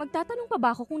nabobosesan? Magtatanong pa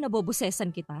ba ako kung nabobosesan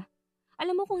kita?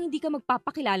 Alam mo kung hindi ka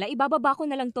magpapakilala, ibababa ko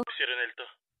na lang to. Si Ronel to.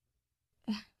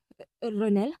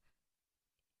 Ronel?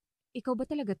 Ikaw ba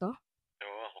talaga to?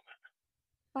 Oo, ako nga.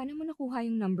 Paano mo nakuha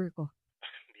yung number ko?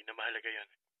 Hindi na mahalaga yon.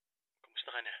 Kumusta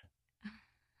ka na?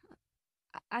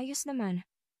 Ayos naman.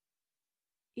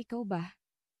 Ikaw ba?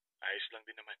 Ayos lang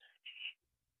din naman.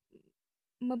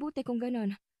 Mabuti kung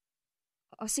ganon.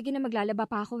 O sige na, maglalaba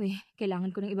pa ako eh.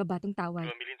 Kailangan ko ng ibaba tong towel.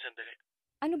 Romeline, sandali.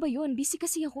 Ano ba yun? Busy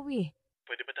kasi ako eh.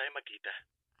 Pwede ba tayo magkita?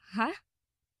 Ha?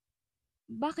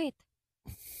 Bakit?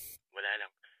 Wala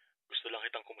lang. Gusto lang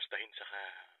kitang kumustahin saka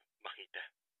makita.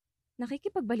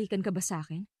 Nakikipagbalikan ka ba sa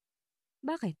akin?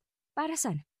 Bakit? Para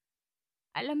saan?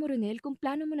 Alam mo, Ronel, kung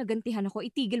plano mo na gantihan ako,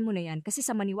 itigil mo na yan kasi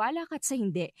sa maniwala ka at sa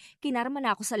hindi, kinarma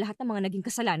na ako sa lahat ng mga naging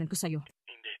kasalanan ko sa'yo.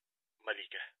 Hindi. Mali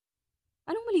ka.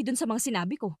 Anong mali dun sa mga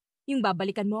sinabi ko? Yung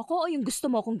babalikan mo ako o yung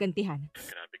gusto mo akong gantihan?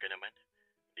 Grabe ka naman.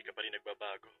 Hindi ka pa rin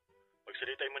nagbabago.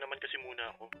 Pagsalitay mo naman kasi muna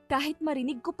ako. Kahit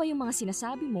marinig ko pa yung mga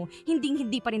sinasabi mo,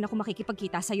 hindi pa rin ako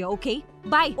makikipagkita sa'yo, okay?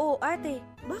 Bye! Oh, ate,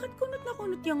 bakit kunot na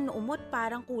kunot yung noomot?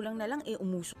 Parang kulang na lang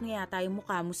umusok na yata yung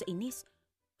mukha mo sa inis.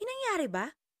 Nangyari ba?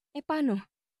 Paano?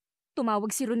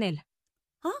 Tumawag si Ronel.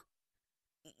 Huh?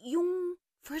 Yung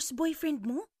first boyfriend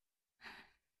mo?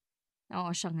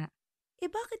 Oo, siya nga.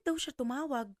 Bakit daw siya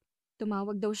tumawag?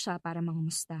 Tumawag daw siya para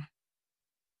mangamusta.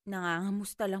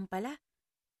 Nangangamusta lang pala.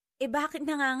 Bakit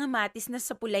nangangamatis na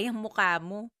sa pulay ang mukha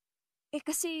mo?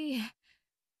 Kasi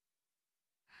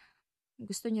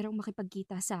gusto niya raw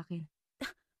makipagkita sa akin.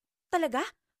 Talaga?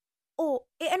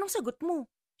 Anong sagot mo?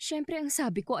 Siyempre ang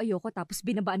sabi ko ayoko tapos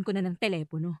binabaan ko na ng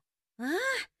telepono.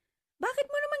 Bakit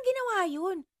mo naman ginawa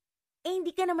yun?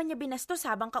 Hindi ka naman niya binastos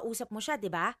habang kausap mo siya, di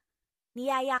ba?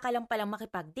 Niyaya ka lang palang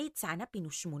makipag-date, sana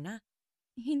pinush mo na.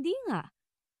 Hindi nga.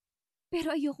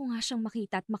 Pero ayoko nga siyang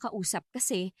makita at makausap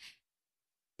kasi...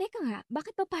 Teka nga,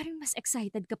 bakit ba parang mas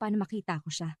excited ka pa na makita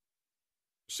ko siya?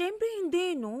 Siyempre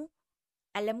hindi, no?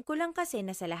 Alam ko lang kasi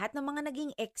na sa lahat ng mga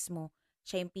naging ex mo,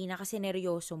 siya yung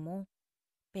pinakaseneryoso mo.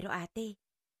 Pero ate,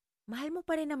 mahal mo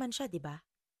pa rin naman siya, di ba?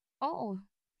 Oo,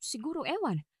 siguro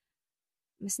ewan.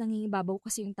 Mas nangingibabaw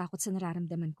kasi yung takot sa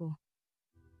nararamdaman ko.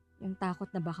 Yung takot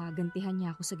na baka gantihan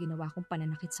niya ako sa ginawa kong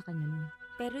pananakit sa kanya nun.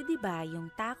 Pero di ba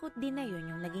yung takot din na yun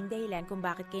yung naging dahilan kung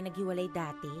bakit kayo naghiwalay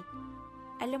dati?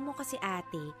 Alam mo kasi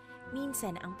ate,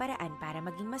 minsan ang paraan para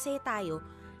maging masaya tayo,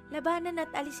 labanan at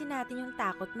alisin natin yung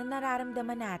takot na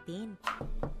nararamdaman natin.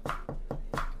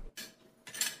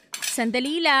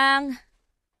 Sandali lang!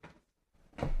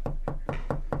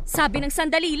 Sabi ng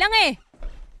sandali lang eh!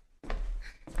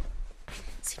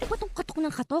 Sino ba tong katok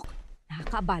ng katok?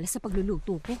 Nakakaabala sa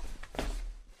pagluluto ko.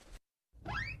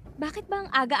 Bakit ba ang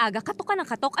aga-aga katok ka ng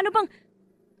katok? Ano bang...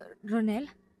 Ronel?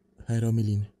 Hi,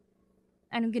 Romeline.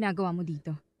 Anong ginagawa mo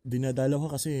dito? Dinadalaw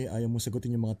ka kasi ayaw mo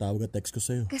sagutin yung mga tawag at text ko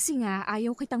sa'yo. Kasi nga,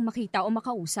 ayaw kitang makita o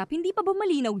makausap. Hindi pa ba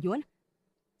malinaw yun?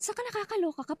 Saka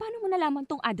nakakaloka ka, paano mo nalaman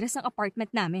tong address ng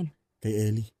apartment namin?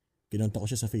 Kay Ellie. Kinonta ko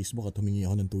siya sa Facebook at humingi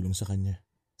ako ng tulong sa kanya.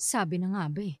 Sabi na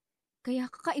nga ba eh. Kaya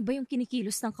kakaiba yung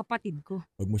kinikilos ng kapatid ko.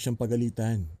 Huwag mo siyang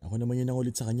pagalitan. Ako naman yun ang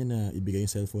ulit sa kanya na ibigay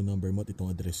yung cellphone number mo at itong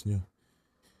address niyo.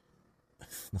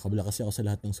 Nakabla kasi ako sa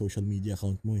lahat ng social media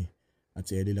account mo eh. At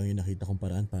si Ellie lang yung nakita kong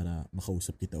paraan para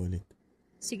makausap kita ulit.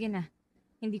 Sige na.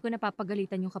 Hindi ko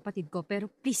napapagalitan yung kapatid ko pero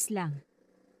please lang.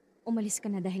 Umalis ka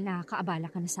na dahil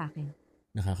nakakaabala ka na sa akin.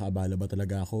 Nakakaabala ba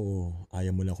talaga ako o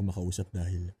ayaw mo lang ako makausap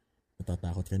dahil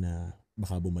natatakot ka na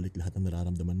baka bumalik lahat ng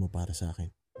nararamdaman mo para sa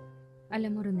akin?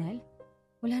 Alam mo, Ronel,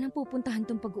 wala nang pupuntahan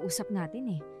tong pag-uusap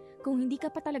natin eh. Kung hindi ka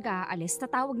pa talaga aalis,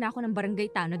 tatawag na ako ng barangay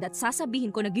tanod at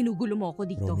sasabihin ko na ginugulo mo ako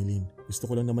dito. Romeline, gusto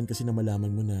ko lang naman kasi na malaman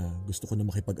mo na gusto ko na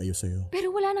makipag-ayos sa'yo. Pero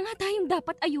wala na nga tayong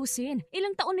dapat ayusin.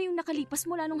 Ilang taon na yung nakalipas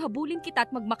mula nung habulin kita at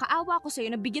magmakaawa ako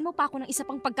sa'yo na bigyan mo pa ako ng isa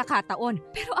pang pagkakataon.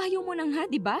 Pero ayaw mo na nga,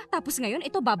 di ba? Tapos ngayon,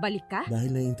 ito babalik ka?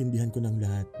 Dahil naiintindihan ko ng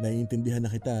lahat. Naiintindihan na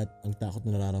kita at ang takot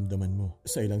na nararamdaman mo.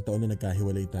 Sa ilang taon na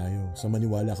nagkahiwalay tayo, sa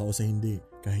maniwala ka o sa hindi,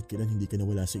 kahit kailan hindi ka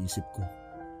nawala sa isip ko.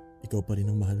 Ikaw pa rin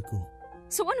ang mahal ko.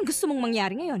 So anong gusto mong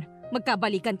mangyari ngayon?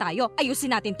 Magkabalikan tayo,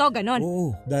 ayusin natin to, ganon.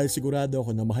 Oo, dahil sigurado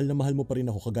ako na mahal mo pa rin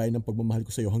ako kagaya ng pagmamahal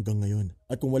ko sa'yo hanggang ngayon.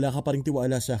 At kung wala ka pa rin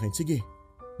tiwala sa akin, sige,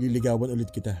 liligawan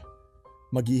ulit kita.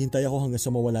 Maghihintay ako hanggang sa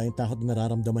mawala yung takot na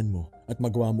nararamdaman mo at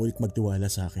magawa mo ulit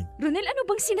magtiwala sa akin. Ronel, ano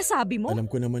bang sinasabi mo?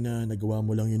 Alam ko naman na nagawa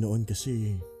mo lang yun noon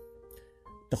kasi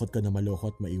takot ka na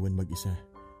maloko at maiwan mag-isa.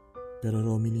 Pero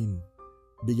Romeline,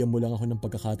 bigyan mo lang ako ng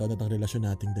pagkakataon at ang relasyon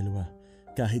nating dalawa.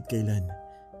 Kahit kailan,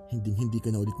 Hindi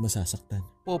ka na ulit masasaktan.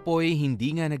 Popoy,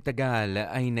 hindi nga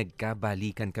nagtagal ay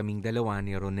nagkabalikan kaming dalawa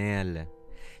ni Ronel.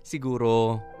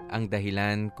 Siguro, ang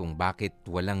dahilan kung bakit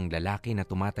walang lalaki na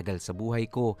tumatagal sa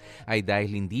buhay ko ay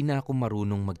dahil hindi na ako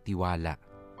marunong magtiwala.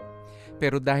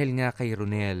 Pero dahil nga kay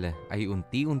Ronel ay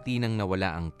unti-unti nang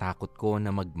nawala ang takot ko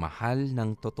na magmahal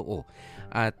ng totoo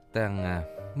at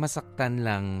masaktan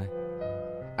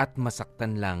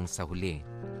lang sa huli.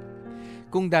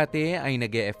 Kung dati ay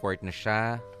nag-e-effort na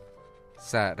siya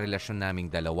sa relasyon naming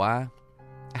dalawa,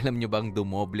 alam nyo bang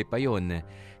dumoble pa yon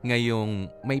ngayong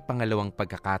may pangalawang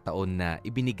pagkakataon na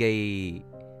ibinigay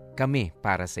kami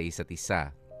para sa isa't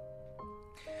isa.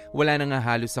 Wala na nga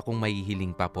halos akong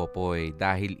mahihiling pa, Popoy,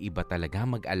 dahil iba talaga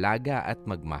mag-alaga at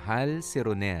magmahal si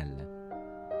Ronel.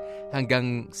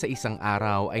 Hanggang sa isang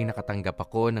araw ay nakatanggap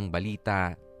ako ng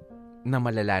balita na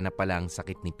malala na pala ang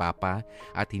sakit ni Papa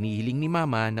at hinihiling ni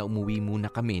Mama na umuwi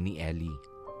muna kami ni Ellie.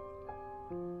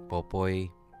 Popoy,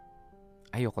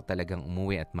 ayoko talagang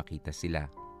umuwi at makita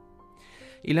sila.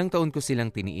 Ilang taon ko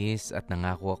silang tiniis at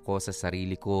nangako ako sa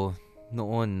sarili ko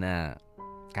noon na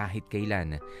kahit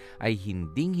kailan ay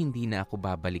hindi na ako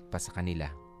babalik pa sa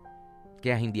kanila.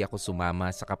 Kaya hindi ako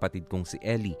sumama sa kapatid kong si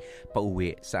Ellie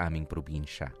pauwi sa aming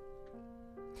probinsya.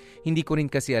 Hindi ko rin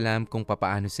kasi alam kung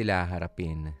papaano sila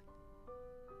harapin.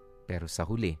 Pero sa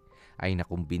huli ay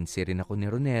nakumbinsi rin ako ni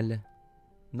Ronel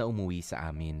na umuwi sa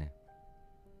amin.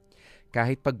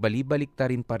 Kahit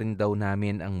pagbali-baliktarin pa rin daw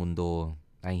namin ang mundo,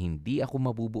 ay hindi ako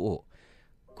mabubuo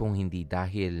kung hindi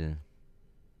dahil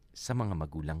sa mga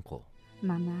magulang ko.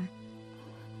 Mama,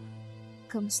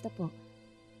 kamusta po?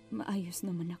 Maayos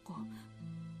naman ako.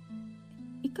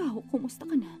 Ikaw, kumusta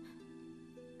ka na?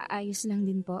 Ayos lang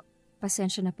din po.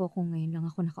 Pasensya na po kung ngayon lang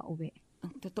ako nakauwi.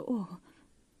 Ang totoo,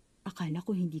 akala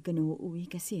ko hindi ka na uuwi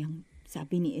kasi ang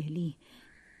sabi ni Ellie,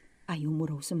 ayaw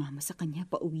mo raw sumama sa kanya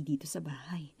pauwi dito sa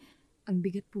bahay. Ang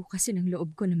bigat po kasi ng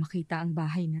loob ko na makita ang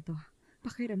bahay na to.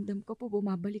 Pakiramdam ko po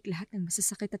bumabalik lahat ng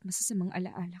masasakit at masasamang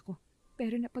alaala ko.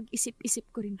 Pero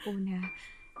napag-isip-isip ko rin po na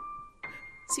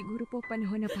siguro po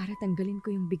panahon na para tanggalin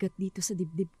ko yung bigat dito sa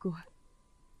dibdib ko.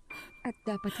 At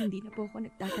dapat hindi na po ako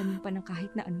nagtatanong pa ng kahit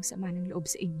na anong sama ng loob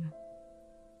sa inyo.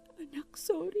 Anak,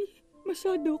 sorry.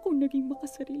 Masyado akong naging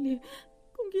makasarili.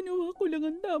 Kung ginawa ko lang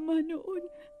ang tama noon,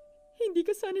 hindi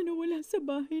ka sana nawala sa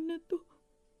bahay na to.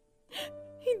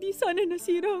 Hindi sana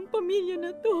nasira ang pamilya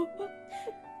na to.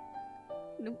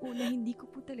 Nung una, hindi ko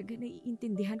po talaga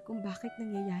naiintindihan kung bakit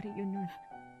nangyayari yun nun.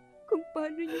 Kung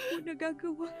paano niyo po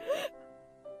nagagawa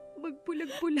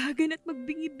magbulag-bulagan at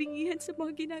magbingi-bingihan sa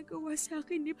mga ginagawa sa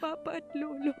akin ni Papa at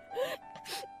Lolo.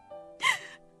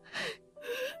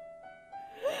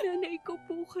 Nanay ko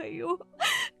po kayo.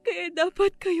 Kaya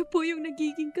dapat kayo po yung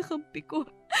nagiging kakampi ko.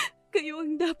 Kayo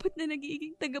ang dapat na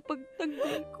nagiging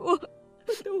tagapagtanggol ko.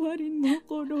 Patawarin mo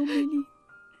ako, Romelie.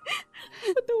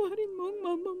 Patawarin mo ang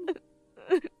mama mo.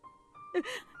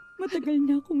 Matagal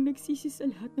na akong nagsisi sa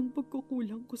lahat ng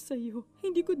pagkukulang ko sa'yo.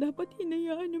 Hindi ko dapat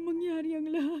hinayaan na mangyari ang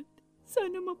lahat.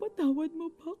 Sana mapatawad mo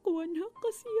pa ako, anak,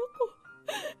 kasi ako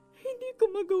hindi ko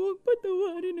magawang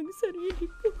patawarin ang sarili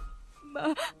ko.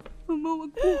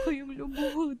 Huwag po kayong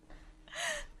lumuhod.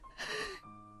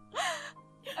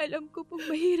 Alam ko pong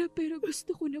mahirap pero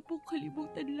gusto ko na pong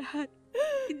kalimutan lahat.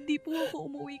 Hindi po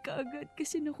ako umuwi kaagad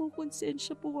kasi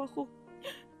nakukonsensya po ako.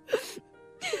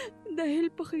 Dahil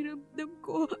pakiramdam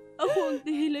ko, ako ang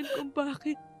dahilan kung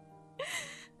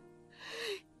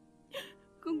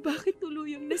bakit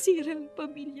tuluyang nasira ang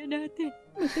pamilya natin.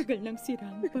 Matagal nang sira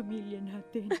ang pamilya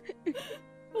natin.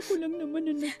 Ako lang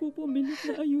naman ang nagpupumilit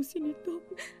na ayusin ito.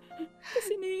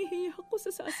 Kasi nahihiya ako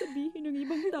sa sasabihin ng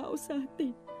ibang tao sa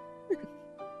atin.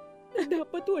 Na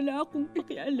dapat wala akong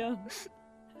pakialam.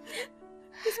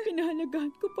 Mas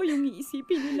pinahalagahan ko pa yung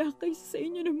iisipin nila kaysa sa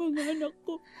inyo ng mga anak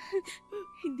ko.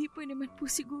 Hindi pa naman po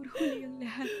siguro huli ang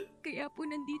lahat. Kaya po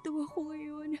nandito ako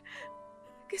ngayon.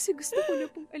 Kasi gusto ko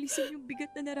na pong alisin yung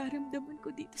bigat na nararamdaman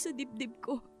ko dito sa dibdib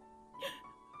ko.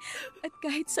 At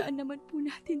kahit saan naman po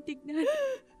natin tignan,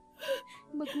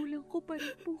 magulang ko pa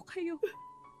rin po kayo.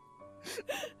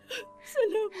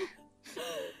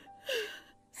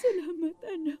 Salamat,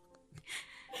 anak.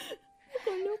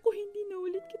 Akala ko hindi na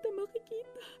ulit kita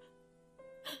makikita.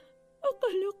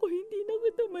 Akala ko hindi na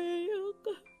kita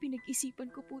mayayaka. Pinag-isipan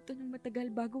ko po ito ng matagal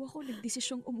bago ako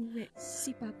nagdesisyong umuwi.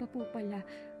 Si Papa po pala.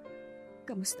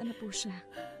 Kamusta na po siya?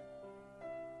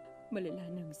 Malala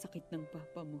na ang sakit ng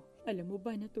papa mo. Alam mo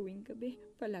ba na tuwing gabi,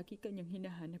 palagi kanyang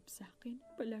hinahanap sa akin.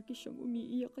 Palagi siyang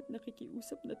umiiyak at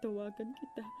nakikiusap na tawagan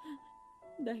kita.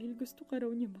 Dahil gusto ka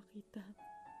raw niya makita.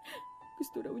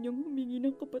 Gusto raw niyang humingi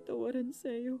ng kapatawaran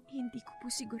sa'yo. Hindi ko po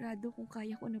sigurado kung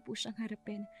kaya ko na po siyang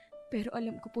harapin. Pero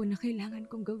alam ko po na kailangan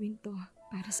kong gawin to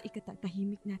para sa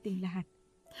ikatatahimik nating lahat.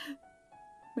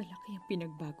 Malaki ang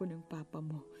pinagbago ng papa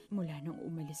mo mula nang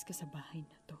umalis ka sa bahay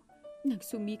na to.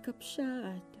 Nagsumikap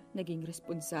siya at naging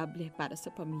responsable para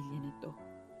sa pamilya na to.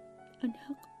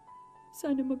 Anak,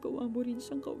 sana magawa mo rin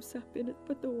siyang kausapin at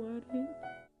patawarin.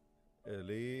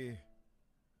 Ellie,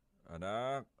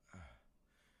 anak,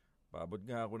 paabot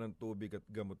nga ako ng tubig at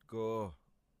gamot ko.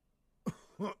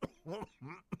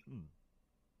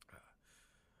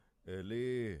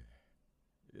 Ellie,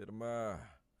 Irma,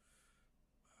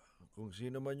 kung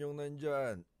sino man yung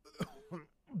nandyan,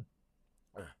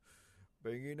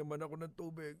 pahingi naman ako ng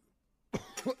tubig.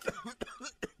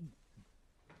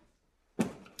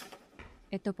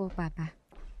 Ito po, Papa.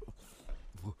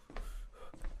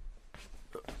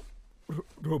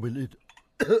 Romeline.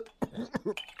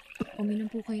 Uminom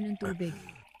po kayo ng tubig.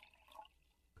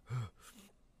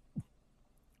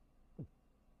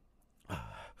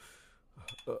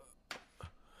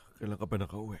 Kailan ka pa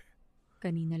nakauwi?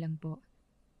 Kanina lang po.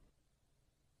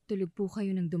 Tulog po kayo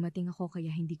nang dumating ako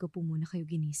kaya hindi ko po muna kayo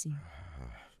ginising.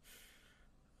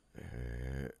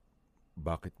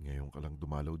 Bakit ngayon ka lang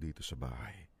dumalaw dito sa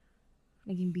bahay?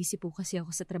 Naging busy po kasi ako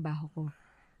sa trabaho ko.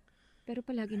 Pero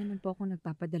palagi naman po ako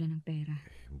nagpapadala ng pera.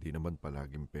 Hindi naman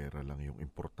palaging pera lang yung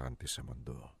importante sa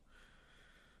mundo.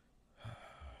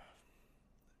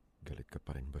 Galit ka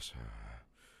pa rin ba sa...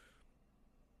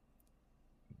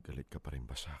 Galit ka pa rin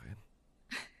ba sa akin?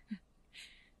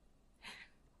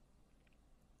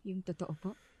 Yung totoo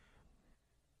po?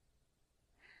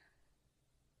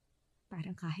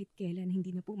 Parang kahit kailan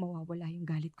hindi na po mawawala yung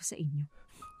galit ko sa inyo.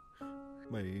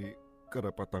 May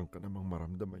karapatan ka namang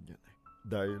maramdaman yan.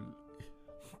 Dahil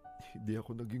hindi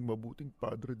ako naging mabuting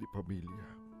padre di pamilya.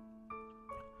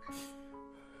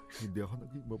 Hindi ako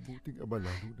naging mabuting ama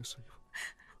lalo na sa'yo.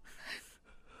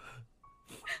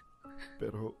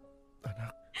 Pero,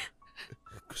 anak,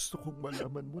 gusto kong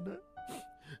malaman mo na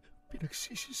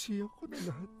pinagsisisihan ko na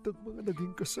lahat ng mga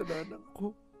naging kasalanan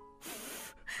ko.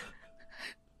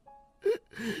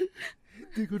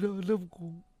 Hindi ko na alam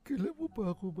kung kailan mo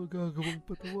pa ako magagawang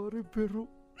patawarin, pero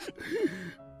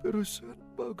saan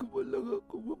bago mo lang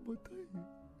ako mamatay,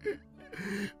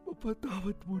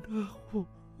 mapatawad mo na ako.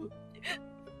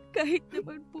 Kahit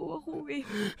naman po ako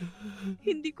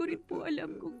hindi ko rin po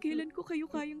alam kung kailan ko kayo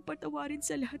kayang patawarin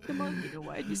sa lahat ng mga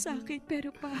ginawa niyo sa akin.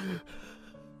 Pero pa,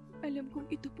 alam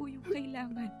kong ito po yung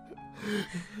kailangan.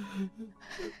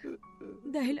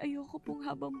 Dahil ayoko pong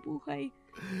habang buhay,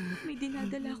 may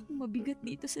dinadala akong mabigat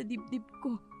dito sa dibdib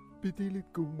ko.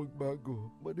 Pinilit kong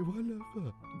magbago. Maniwala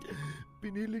ka.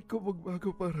 Pinilit kong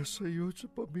magbago para sa iyo at sa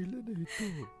pamilya na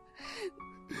ito.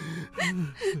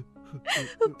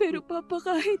 Pero Papa,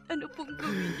 kahit ano pong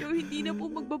gawin niyo, hindi na po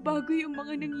magbabago yung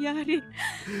mga nangyari.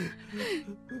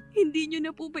 Hindi niyo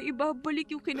na po ba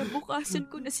ibabalik yung kinabukasan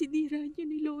ko na sinira niyo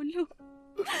ni Lolo?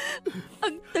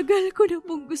 Ang tagal ko na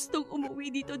pong gustong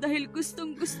umuwi dito dahil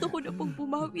gustong gusto ko na pong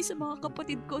bumawi sa mga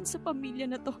kapatid ko at sa pamilya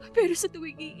na to. Pero sa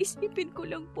tuwing iisipin ko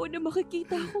lang po na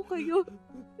makikita ko kayo,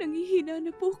 nangihina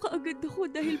na po kaagad ako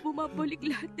dahil bumabalik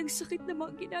lahat ng sakit na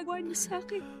mga ginagawa niyo sa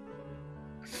akin.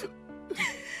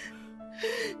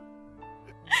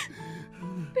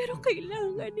 Pero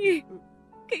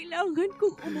kailangan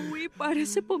kong umuwi para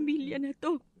sa pamilya na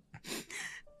to.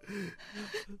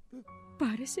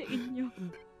 Para sa inyo.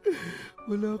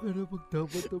 Wala ka na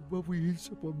magdapat ang bawihin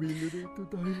sa pamilya na ito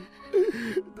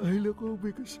dahil ako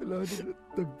may kasalanan at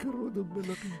nagkaroon ng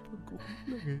malaking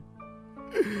pagkukulang.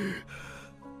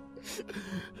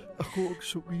 Ako ang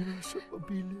sumirang sa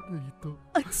pamilya na ito.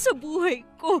 At sa buhay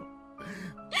ko.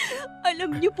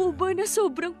 Alam niyo po ba na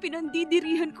sobrang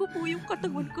pinandidirihan ko po yung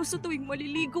katawan ko sa tuwing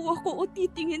maliligo ako o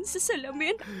titingin sa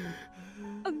salamin?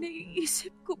 Ang naiisip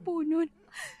ko po nun,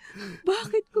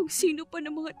 bakit kung sino pa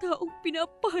ng mga taong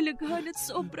pinapahalagahan at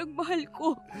sobrang mahal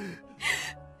ko,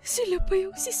 sila pa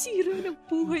yung sisira ng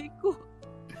buhay ko?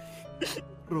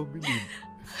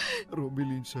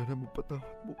 Romeline, sana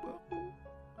mapatawad mo ba ako?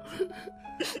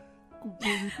 Kung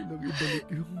pwede ko lang ibalik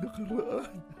yung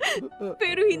nakaraan.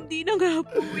 Pero hindi na nga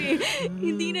po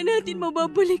Hindi na natin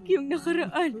mababalik yung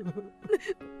nakaraan.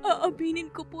 Aaminin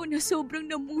ko po na sobrang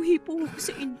namuhi po ako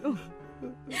sa inyo.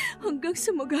 Hanggang sa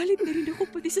magalit na rin ako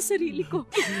pati sa sarili ko.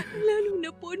 Lalo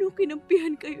na po nung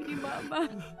kinampihan kayo ni Mama.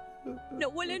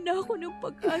 Nawalan na ako ng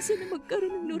pag-asa na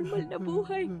magkaroon ng normal na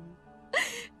buhay.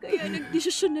 Kaya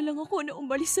nagdesisyon na lang ako na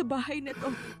umalis sa bahay na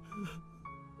to.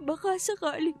 Baka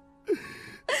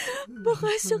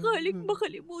sakaling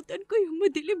makalimutan ko yung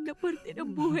madilim na parte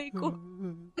ng buhay ko.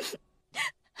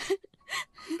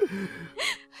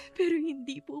 Pero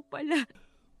hindi po pala.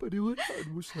 Paniwalaan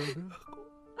mo sana ako.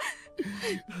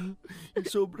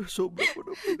 Sobra-sobra ko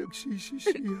na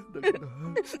pinagsisisihan ng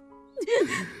lahat.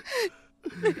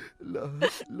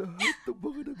 Lahat ng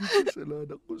mga naging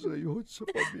kasalanan ko sa iyo at sa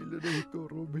pamilya na ito,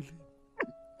 Romelin.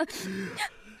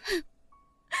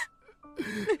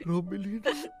 Romelin,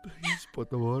 please,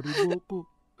 patawarin mo ako.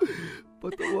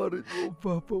 Patawarin mo ang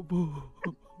papa mo.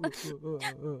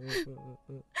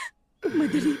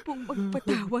 Madali pong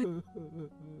magpatawad.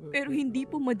 Pero hindi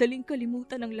po madaling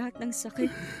kalimutan ang lahat ng sakit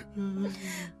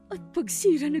at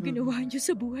pagsira na ginawa niyo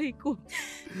sa buhay ko.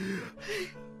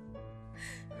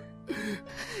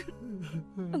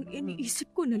 Ang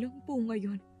iniisip ko na lang po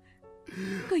ngayon,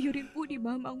 kayo rin po ni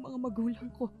Mama ang mga magulang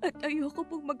ko at ayoko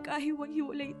pong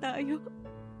magkahiwa-hiwalay tayo.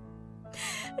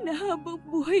 Na habang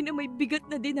buhay na may bigat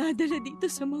na dinadala dito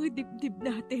sa mga dibdib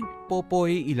natin.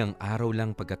 Popoy, ilang araw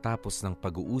lang pagkatapos ng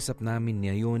pag-uusap namin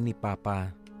ngayon ni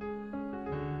Papa,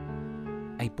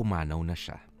 ay pumanaw na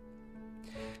siya.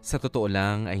 Sa totoo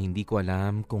lang ay hindi ko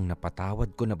alam kung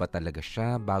napatawad ko na ba talaga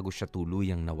siya bago siya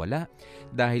tuluyang nawala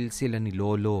dahil sila ni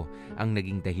Lolo ang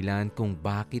naging dahilan kung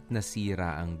bakit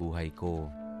nasira ang buhay ko.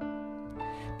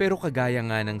 Pero kagaya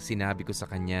nga ng sinabi ko sa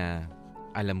kanya,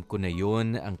 alam ko na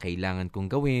yon ang kailangan kong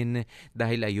gawin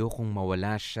dahil ayokong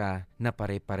mawala siya na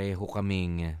pare-pareho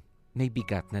kaming may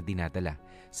bigat na dinadala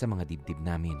sa mga dibdib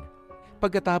namin.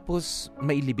 Pagkatapos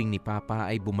mailibing ni Papa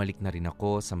ay bumalik na rin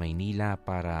ako sa Maynila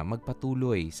para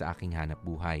magpatuloy sa aking hanap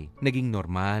buhay. Naging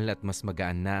normal at mas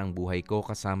magaan na ang buhay ko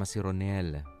kasama si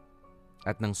Ronel.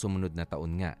 At nang sumunod na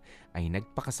taon nga ay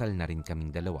nagpakasal na rin kaming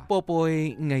dalawa.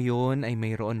 Popoy, ngayon ay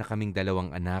mayroon na kaming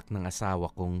 2 anak ng asawa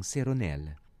kong si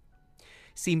Ronel.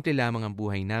 Simple lamang ang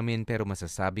buhay namin pero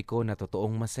masasabi ko na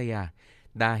totoong masaya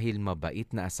dahil mabait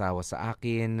na asawa sa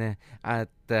akin at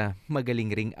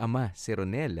magaling ring ama si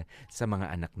Ronel sa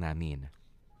mga anak namin.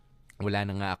 Wala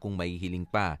na nga akong mahihiling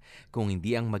pa kung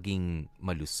hindi ang maging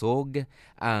malusog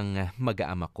ang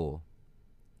mag-aama ko.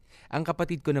 Ang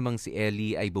kapatid ko namang si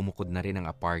Ellie ay bumukod na rin ng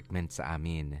apartment sa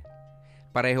amin.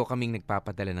 Pareho kaming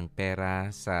nagpapadala ng pera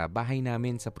sa bahay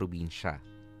namin sa probinsya.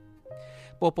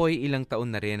 Popoy, ilang taon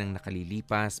na rin ang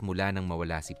nakalilipas mula nang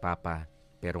mawala si Papa.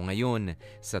 Pero ngayon,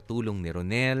 sa tulong ni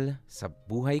Ronel, sa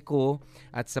buhay ko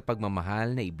at sa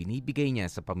pagmamahal na ibinibigay niya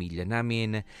sa pamilya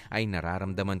namin ay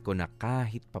nararamdaman ko na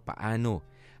kahit papaano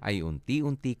ay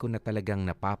unti-unti ko na talagang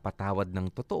napapatawad ng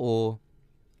totoo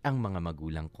ang mga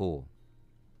magulang ko.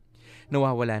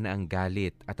 Nawawala na ang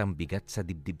galit at ang bigat sa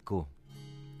dibdib ko.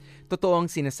 Totoo ang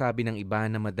sinasabi ng iba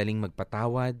na madaling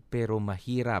magpatawad pero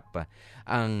mahirap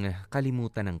ang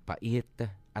kalimutan ng pait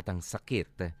at ang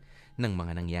sakit ng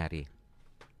mga nangyari.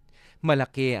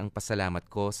 Malaki ang pasalamat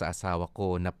ko sa asawa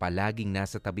ko na palaging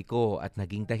nasa tabi ko at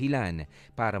naging dahilan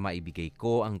para maibigay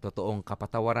ko ang totoong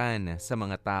kapatawaran sa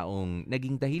mga taong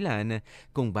naging dahilan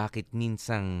kung bakit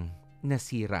minsang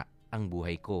nasira ang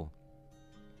buhay ko.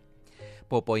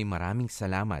 Popoy, maraming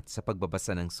salamat sa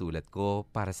pagbabasa ng sulat ko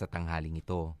para sa tanghaling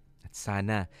ito. At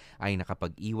sana ay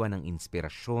nakapag-iwan ng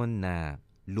inspirasyon na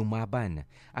lumaban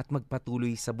at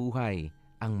magpatuloy sa buhay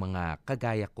ang mga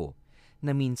kagaya ko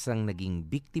na minsang naging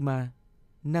biktima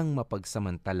ng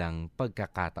mapagsamantalang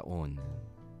pagkakataon.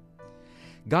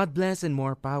 God bless and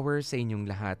more power sa inyong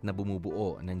lahat na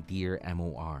bumubuo ng Dear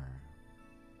MOR.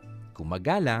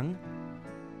 Kumagalang,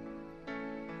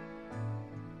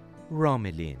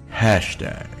 Romelin.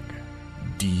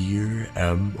 Dear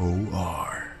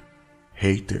MOR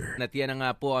Hater. At yan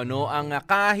nga po ang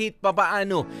kahit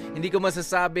papaano, hindi ko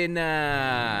masasabi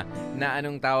na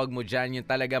anong tawag mo dyan, yung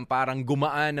talagang parang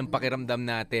gumaan ang pakiramdam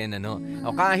natin, O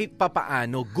kahit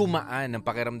papaano, gumaan ang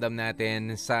pakiramdam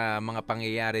natin sa mga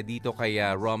pangyayari dito kay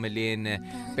Romelin.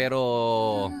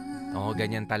 Pero,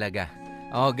 ganyan talaga.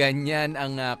 Ganyan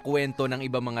ang kwento ng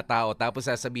ibang mga tao. Tapos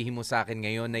sasabihin mo sa akin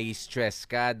ngayon na i-stress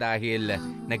ka dahil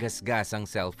nagasgas ang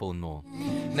cellphone mo.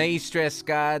 Na-stress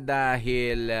ka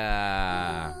dahil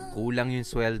kulang yung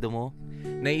sweldo mo.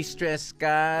 Na-stress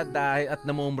ka dahil at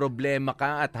namumroblema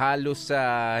ka at halos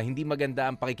hindi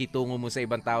maganda ang pakikitungo mo sa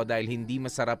ibang tao dahil hindi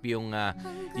masarap yung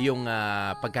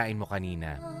pagkain mo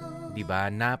kanina.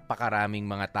 Diba? Napakaraming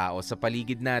mga tao sa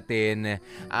paligid natin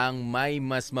ang may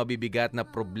mas mabibigat na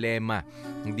problema,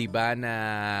 diba, na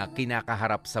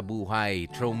kinakaharap sa buhay.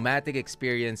 Traumatic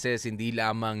experiences hindi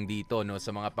lamang dito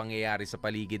sa mga pangyayari sa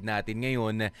paligid natin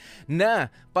ngayon na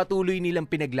patuloy nilang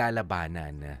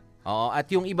pinaglalabanan.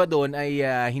 At yung iba doon ay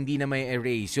hindi na may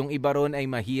erase. Yung iba ron ay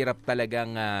mahirap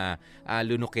talagang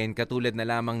lunukin katulad na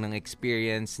lamang ng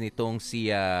experience nitong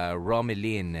si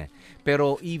Romelin.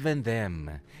 Pero even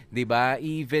them, 'di ba?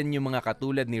 Even yung mga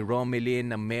katulad ni Romelin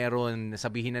na meron,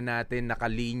 sabihin na natin,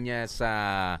 nakalinya sa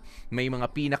may mga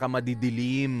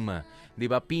pinakamadidilim 'di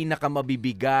ba?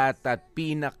 Pinakamabibigat at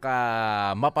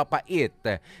pinakamapapait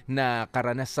na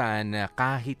karanasan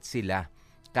kahit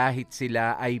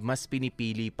sila ay mas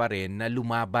pinipili pa rin na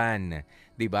lumaban,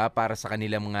 'di ba? Para sa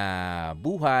kanilang mga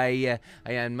buhay,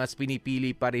 ayan, mas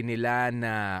pinipili pa rin nila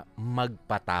na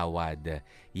magpatawad.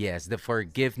 Yes, the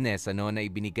forgiveness na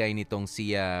ibinigay nitong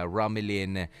si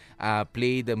Romelyn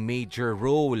played a major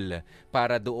role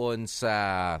para doon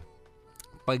sa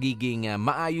pagiging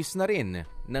maayos na rin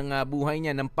ng buhay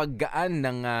niya, ng paggaan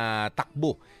ng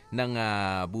takbo ng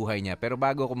buhay niya. Pero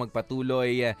bago ako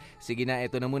magpatuloy, sige na,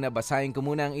 ito na muna, basahin ko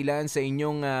muna ang ilan sa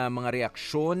inyong mga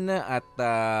reaksyon at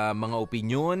mga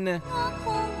opinyon.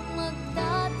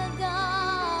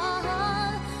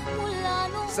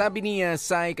 Sabi ni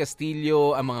Sai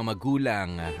Castillo, ang mga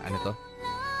magulang, ano to?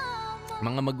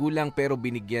 Mga magulang pero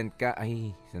binigyan ka,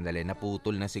 ay, sandali,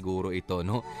 naputol na siguro ito,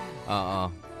 no?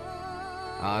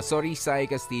 Sorry, Sai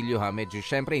Castillo, ha. Medyo,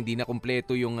 syempre, hindi na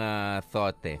kumpleto yung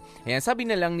thought, eh. Ayan, sabi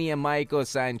na lang ni Michael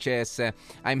Sanchez,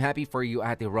 I'm happy for you,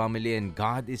 Ate Romelyn.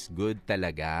 God is good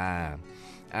talaga.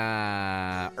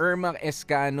 Irma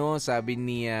Escano, sabi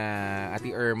ni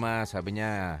Ate Irma, sabi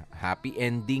niya, happy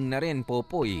ending na rin,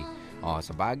 Popoy.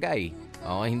 Sa bagay.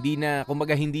 Hindi na,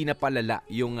 kumbaga hindi na palala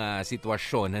yung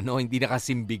sitwasyon, hindi na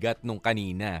kasimbigat nung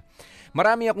kanina.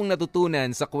 Marami akong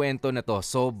natutunan sa kwento na to.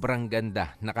 Sobrang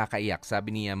ganda, nakakaiyak,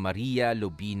 sabi ni Maria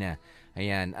Lobina.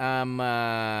 Ayan,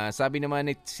 sabi naman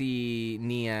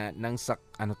ng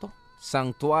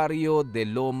Sanctuario de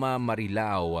Loma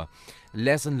Marilao.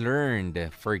 Lesson learned,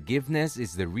 forgiveness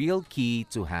is the real key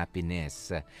to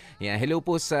happiness. Ayan, hello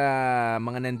po sa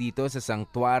mga nandito sa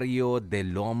Sanctuario de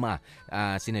Loma.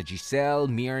 Sina Giselle,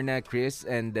 Mirna, Chris,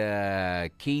 and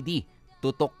KD.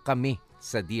 Tutok kami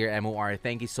sa Dear MOR.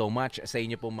 Thank you so much sa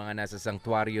inyo pong mga nasa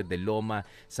Sanctuario de Loma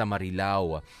sa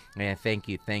Marilao. Ayan, thank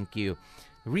you.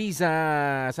 Riza,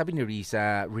 sabi ni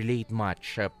Riza, relate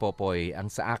much, Popoy. Ang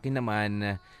sa akin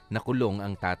naman, nakulong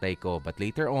ang tatay ko. But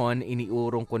later on,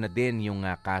 iniurong ko na din yung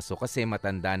kaso kasi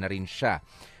matanda na rin siya.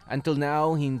 Until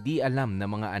now, hindi alam ng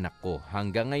mga anak ko.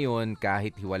 Hanggang ngayon,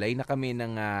 kahit hiwalay na kami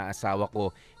ng asawa ko,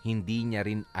 hindi niya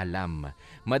rin alam.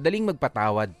 Madaling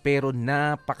magpatawad pero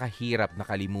napakahirap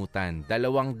nakalimutan.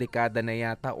 2 dekada na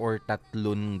yata or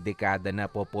 3 dekada na,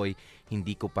 Popoy,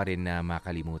 hindi ko pa rin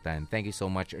makalimutan. Thank you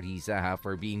so much, Riza,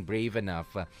 for being brave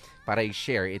enough para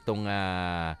i-share itong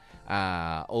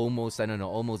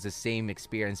almost the same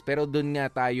experience. Pero doon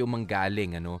nga tayo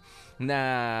manggaling, na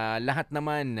lahat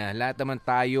naman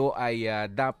tayo ay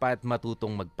dapat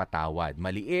matutong magpatawad.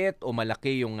 Maliit o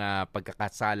malaki yung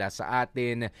pagkakasala sa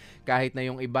atin, kahit na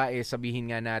yung iba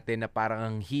sabihin nga natin na parang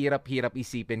ang hirap-hirap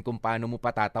isipin kung paano mo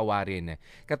patatawarin.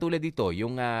 Katulad dito,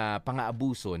 yung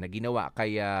pang-aabuso na ginawa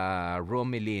kay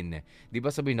Romelyn. Di ba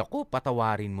sabihin ako,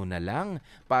 patawarin mo na lang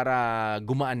para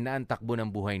gumaan na ang takbo ng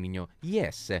buhay ninyo.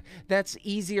 Yes, that's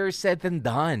easier said than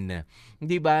done.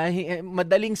 Di ba?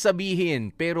 Madaling sabihin,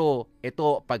 pero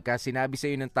ito, pagka sinabi sa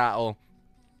iyo ng tao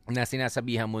na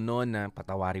sinasabihan mo noon na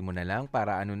patawarin mo na lang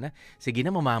para sige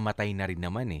na, mamamatay na rin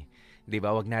naman eh. 'Di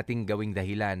ba? Wag nating gawing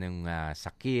dahilan ng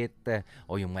sakit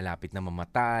o yung malapit na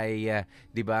mamatay,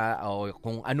 'di ba? O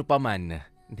kung ano pa man,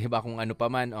 'di ba? Kung ano pa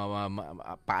man,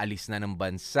 paalis na ng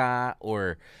bansa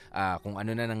or kung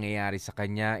ano na nangyayari sa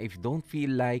kanya, if don't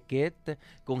feel like it,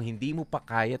 kung hindi mo pa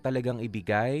kaya talagang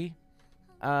ibigay,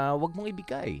 wag mong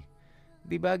ibigay.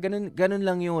 'Di ba? Ganun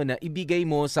lang 'yun. Ibigay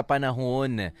mo sa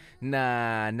panahon na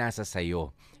nasa sayo.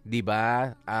 'Di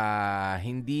ba?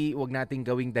 Wag nating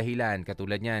gawing dahilan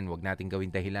katulad niyan, wag nating gawing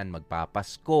dahilan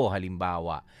magpapasko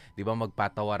halimbawa. 'Di ba?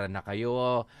 Magpatawaran na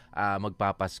kayo,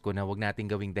 magpapasko na, wag nating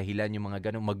gawing dahilan yung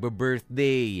mga ganun,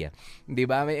 magbe-birthday. 'Di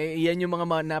ba? Iyan yung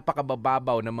mga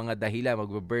napakabababaw na mga dahilan,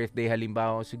 magbe-birthday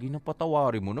halimbawa, sige na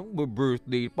patawarin mo nang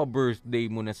birthday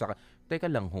mo na sa teka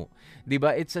lang ho. 'Di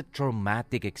ba? It's a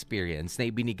traumatic experience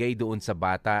na ibinigay doon sa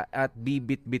bata at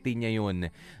bibit-bitin niya 'yun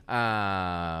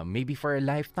maybe for a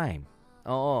lifetime.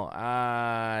 Oo,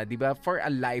 'di ba? For a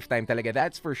lifetime talaga,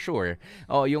 that's for sure.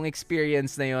 Yung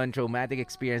experience na 'yon, traumatic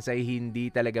experience ay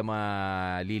hindi talaga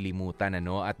malilimutan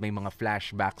at may mga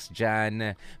flashbacks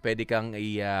diyan. Pwede kang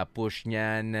i-push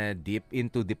niyan deep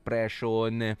into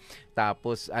depression.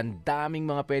 Tapos ang daming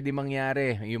mga pwede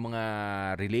mangyari, yung mga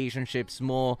relationships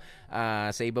mo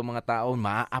sa ibang mga tao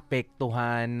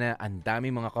maapektuhan, ang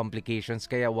daming mga complications,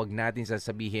 kaya wag natin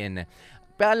sasabihin.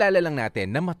 Paalala lang natin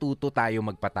na matuto tayo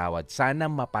magpatawad. Sana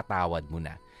mapatawad mo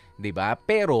na. 'Di ba?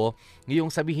 Pero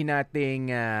yung sabihin nating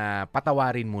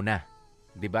patawarin mo na.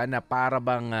 'Di ba? Na para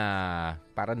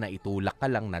naitulak ka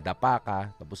lang, nadapa ka,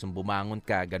 tapos bumangon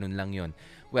ka, ganun lang 'yon.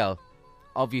 Well,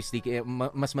 obviously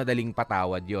mas madaling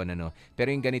patawad 'yon, ano.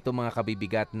 Pero yung ganito mga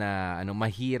kabibigat na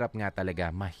mahirap nga talaga,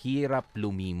 mahirap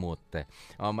lumimot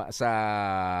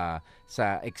sa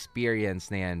experience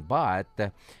na 'yan,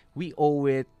 but we owe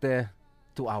it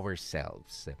to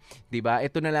ourselves. 'Di ba?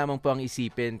 Ito na lamang po ang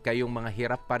isipin, kayong mga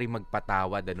hirap pa rin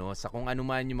magpatawad sa kung ano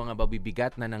man yung mga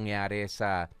babibigat na nangyari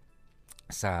sa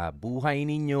buhay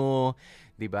ninyo,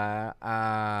 'di ba?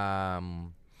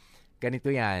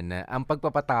 Ganito 'yan, ang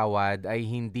pagpapatawad ay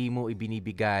hindi mo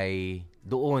ibinibigay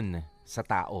doon sa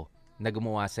tao na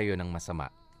gumawa sa iyo ng masama.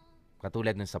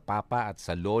 Katulad nun sa papa at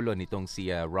sa lolo nitong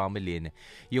si Romelyn,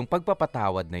 yung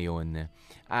pagpapatawad na yon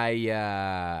ay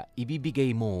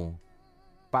ibibigay mo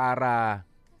para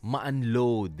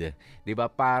ma-unload, 'di ba?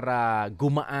 Para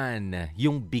gumaan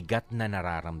yung bigat na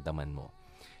nararamdaman mo.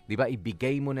 'Di ba?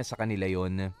 Ibigay mo na sa kanila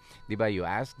 'yon. 'Di ba? You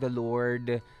ask the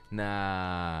Lord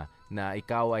na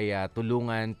ikaw ay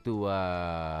tulungan to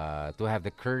have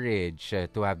the courage,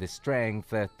 to have the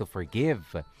strength to forgive,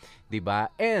 'di ba?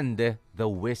 And the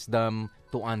wisdom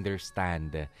to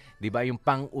understand. 'Di ba? Yung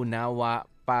pangunawa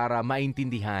para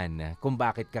maintindihan kung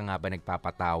bakit ka nga ba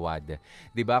nagpapatawad.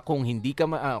 'Di ba? Kung hindi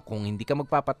ka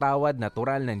magpapatawad,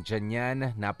 natural nandiyan 'yan,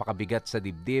 napakabigat sa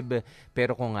dibdib,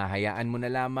 pero kung hayaan mo na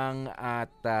lamang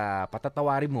at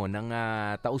patatawarin mo ng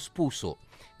taus-puso.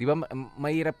 'Di ba?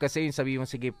 Mahirap kasi yung sabi mo,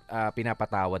 sige,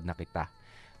 pinapatawad na kita.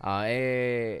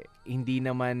 Hindi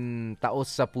naman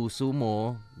taos sa puso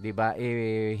mo, 'di ba?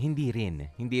 Hindi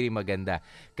rin maganda.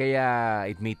 Kaya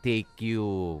it may take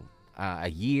you a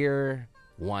year,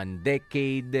 1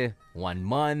 decade, 1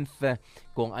 month,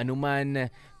 kung ano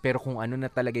man, pero kung ano na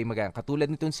talaga yung katulad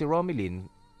nitong si Romelyn,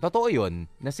 totoo yun,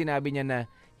 na sinabi niya na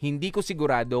hindi ko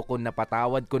sigurado kung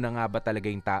napatawad ko na nga ba talaga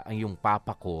yung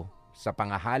papa ko sa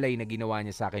pangahalay na ginawa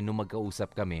niya sa akin nung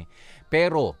magkausap kami.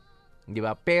 Pero, di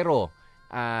ba? Pero,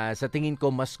 sa tingin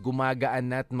ko, mas gumagaan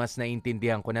na at mas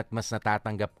naintindihan ko na at mas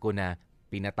natatanggap ko na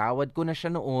pinatawad ko na siya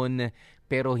noon,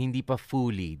 pero hindi pa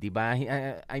fully, 'di ba?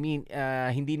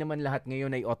 Hindi naman lahat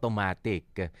ngayon ay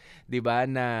automatic, 'di ba?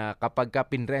 Na kapag ka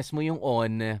pinress mo yung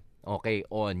on, okay,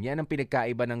 on. Yan ang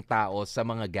pinagkaiba ng tao sa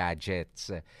mga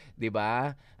gadgets, 'di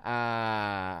ba?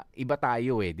 Iba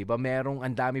tayo 'di ba? Merong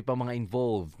ang dami pa mga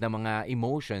involved na mga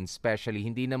emotions, especially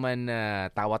hindi naman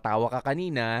tawa-tawa ka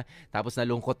kanina, tapos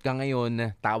nalungkot ka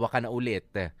ngayon, tawa ka na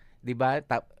ulit. 'Di ba?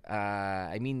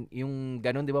 Yung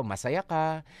ganun, 'di ba? Masaya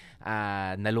ka,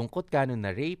 nalungkot ka nung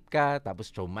na-rape ka, tapos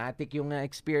traumatic yung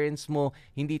experience mo.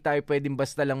 Hindi tayo pwedeng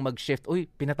basta lang mag-shift. Uy,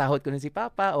 pinatawad ko na si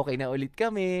Papa, okay na ulit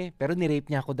kami. Pero ni-rape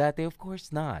niya ako dati, of course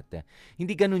not.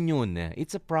 Hindi ganun yun.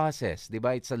 It's a process, 'di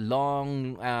ba? It's a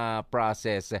long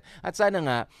process. At sana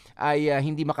nga ay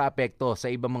hindi makaapekto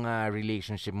sa ibang mga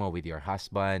relationship mo with your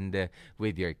husband,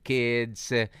 with your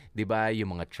kids, 'di ba?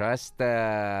 Yung mga trust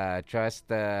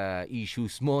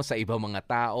issues mo sa ibang mga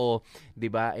tao, 'di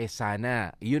ba?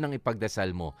 Sana 'yun ang ipagdasal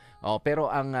mo.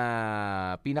 Pero ang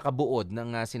pinakabuod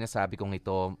ng sinasabi kong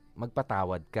ito,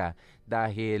 magpatawad ka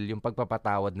dahil yung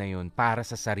pagpapatawad na 'yun para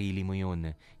sa sarili mo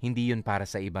 'yun. Hindi 'yun para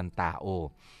sa ibang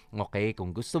tao. Okay? Kung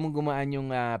gusto mong gumaan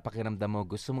yung pakiramdam mo,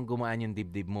 gusto mong gumaan yung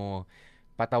dibdib mo,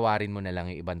 patawarin mo na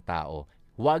lang yung ibang tao.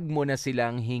 Huwag mo na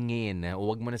silang hingin,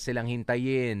 huwag mo na silang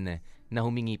hintayin na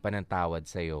humingi pa ng tawad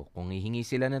sa iyo. Kung hihingi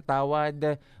sila ng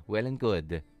tawad, well and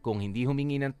good. Kung hindi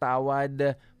humingi ng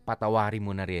tawad, patawarin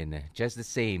mo na rin. Just the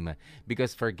same.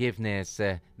 Because forgiveness,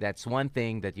 that's one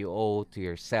thing that you owe to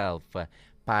yourself.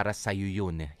 Para sa iyo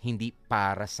yun, hindi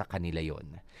para sa kanila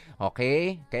yun.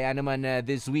 Okay? Kaya naman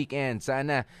this weekend,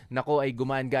 sana ay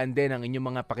gumaan-gaan din ang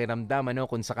inyong mga pakiramdam.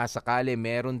 Kung sakasakali,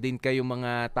 meron din kayong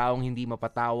mga taong hindi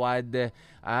mapatawad.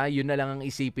 Yun na lang ang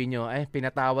isipin nyo.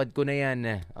 Pinatawad ko na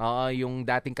yan. Yung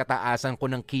dating kataasan ko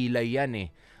ng kilay yan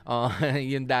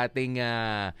yung dating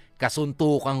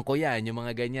kasuntukan ko yan, yung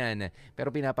mga ganyan.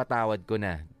 Pero pinapatawad ko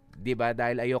na. 'Di ba?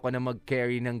 Dahil ayoko na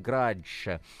mag-carry ng grudge.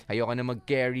 Ayoko na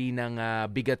mag-carry ng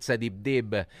bigat sa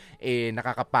dibdib.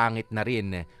 Nakakapangit na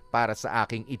rin para sa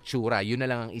aking itsura. Yun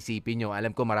na lang ang isipin nyo.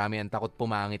 Alam ko marami ang takot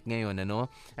pumangit ngayon,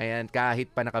 Ayan,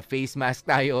 kahit pa naka-face mask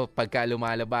tayo pagka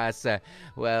lumalabas,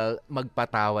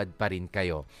 magpatawad pa rin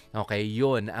kayo. Okay,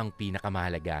 yun ang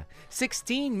pinakamahalaga.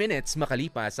 16 minutes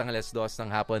makalipas ang 2:00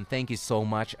 ng hapon. Thank you so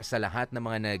much sa lahat ng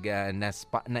mga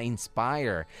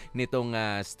na-inspire nitong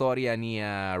storya ni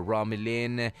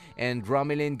Romelyn. And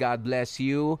Romelyn, God bless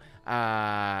you.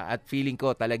 At feeling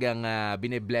ko talagang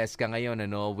bine-bless ka ngayon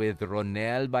with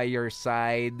Ronel, by by your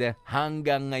side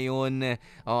hanggang ngayon.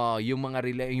 Yung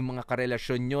mga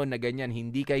karelasyon nyo na ganyan,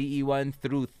 hindi kayo iwan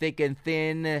through thick and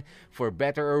thin, for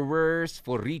better or worse,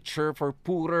 for richer, for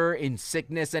poorer, in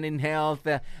sickness and in health.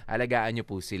 Alagaan nyo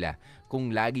po sila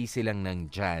kung lagi silang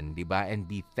nandyan, di ba? And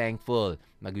be thankful.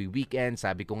 Magwi-weekend,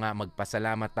 sabi ko nga,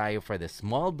 magpasalamat tayo for the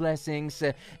small blessings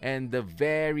and the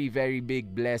very, very big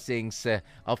blessings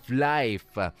of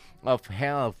life, of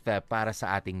health para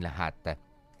sa ating lahat.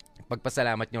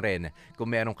 Pagpasalamat nyo rin kung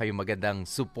meron kayong magandang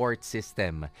support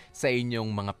system sa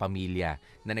inyong mga pamilya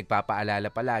na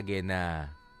nagpapaalala palagi na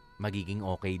magiging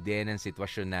okay din ang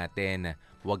sitwasyon natin.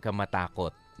 Huwag kang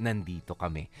matakot. Nandito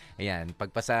kami. Ayan,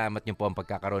 pagpasalamat niyo po ang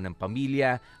pagkakaroon ng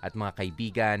pamilya at mga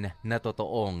kaibigan na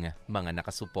totoong mga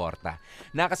nakasuporta.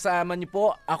 Nakasama niyo po,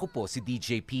 ako po si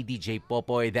DJ P, DJ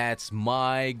Popoy. That's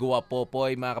my Gua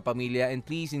Popoy, mga kapamilya. And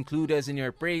please include us in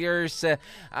your prayers.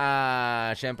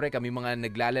 Syempre, kami mga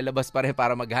naglalabas pa rin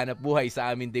para maghanap buhay sa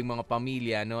amin ding mga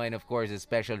pamilya. No? And of course, a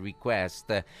special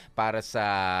request para sa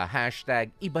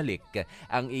hashtag ibalik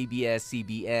ang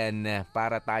ABS-CBN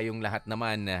para tayong lahat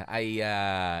naman ay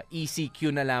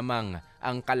ECQ na lamang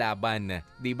ang kalaban.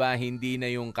 'Di ba? Hindi na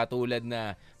yung katulad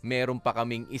na meron pa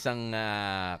kaming isang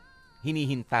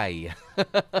hinihintay.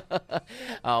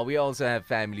 We also have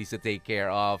families to take care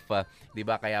of. 'Di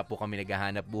ba? Kaya po kami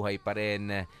naghahanap buhay pa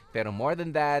rin. Pero more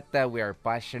than that, we are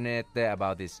passionate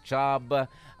about this job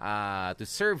to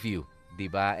serve you.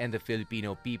 Diba? And the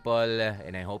Filipino people.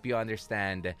 And I hope you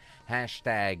understand.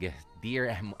 Hashtag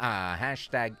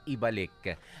ibalik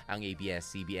ang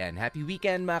ABS-CBN. Happy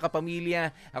weekend, mga kapamilya.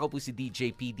 Ako po si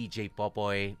DJ P, DJ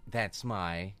Popoy. That's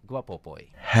my Gua Popoy.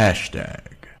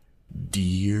 Hashtag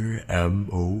Dear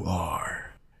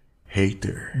MOR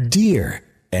Hater. Dear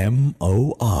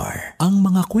MOR, ang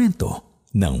mga kwento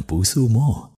ng puso mo.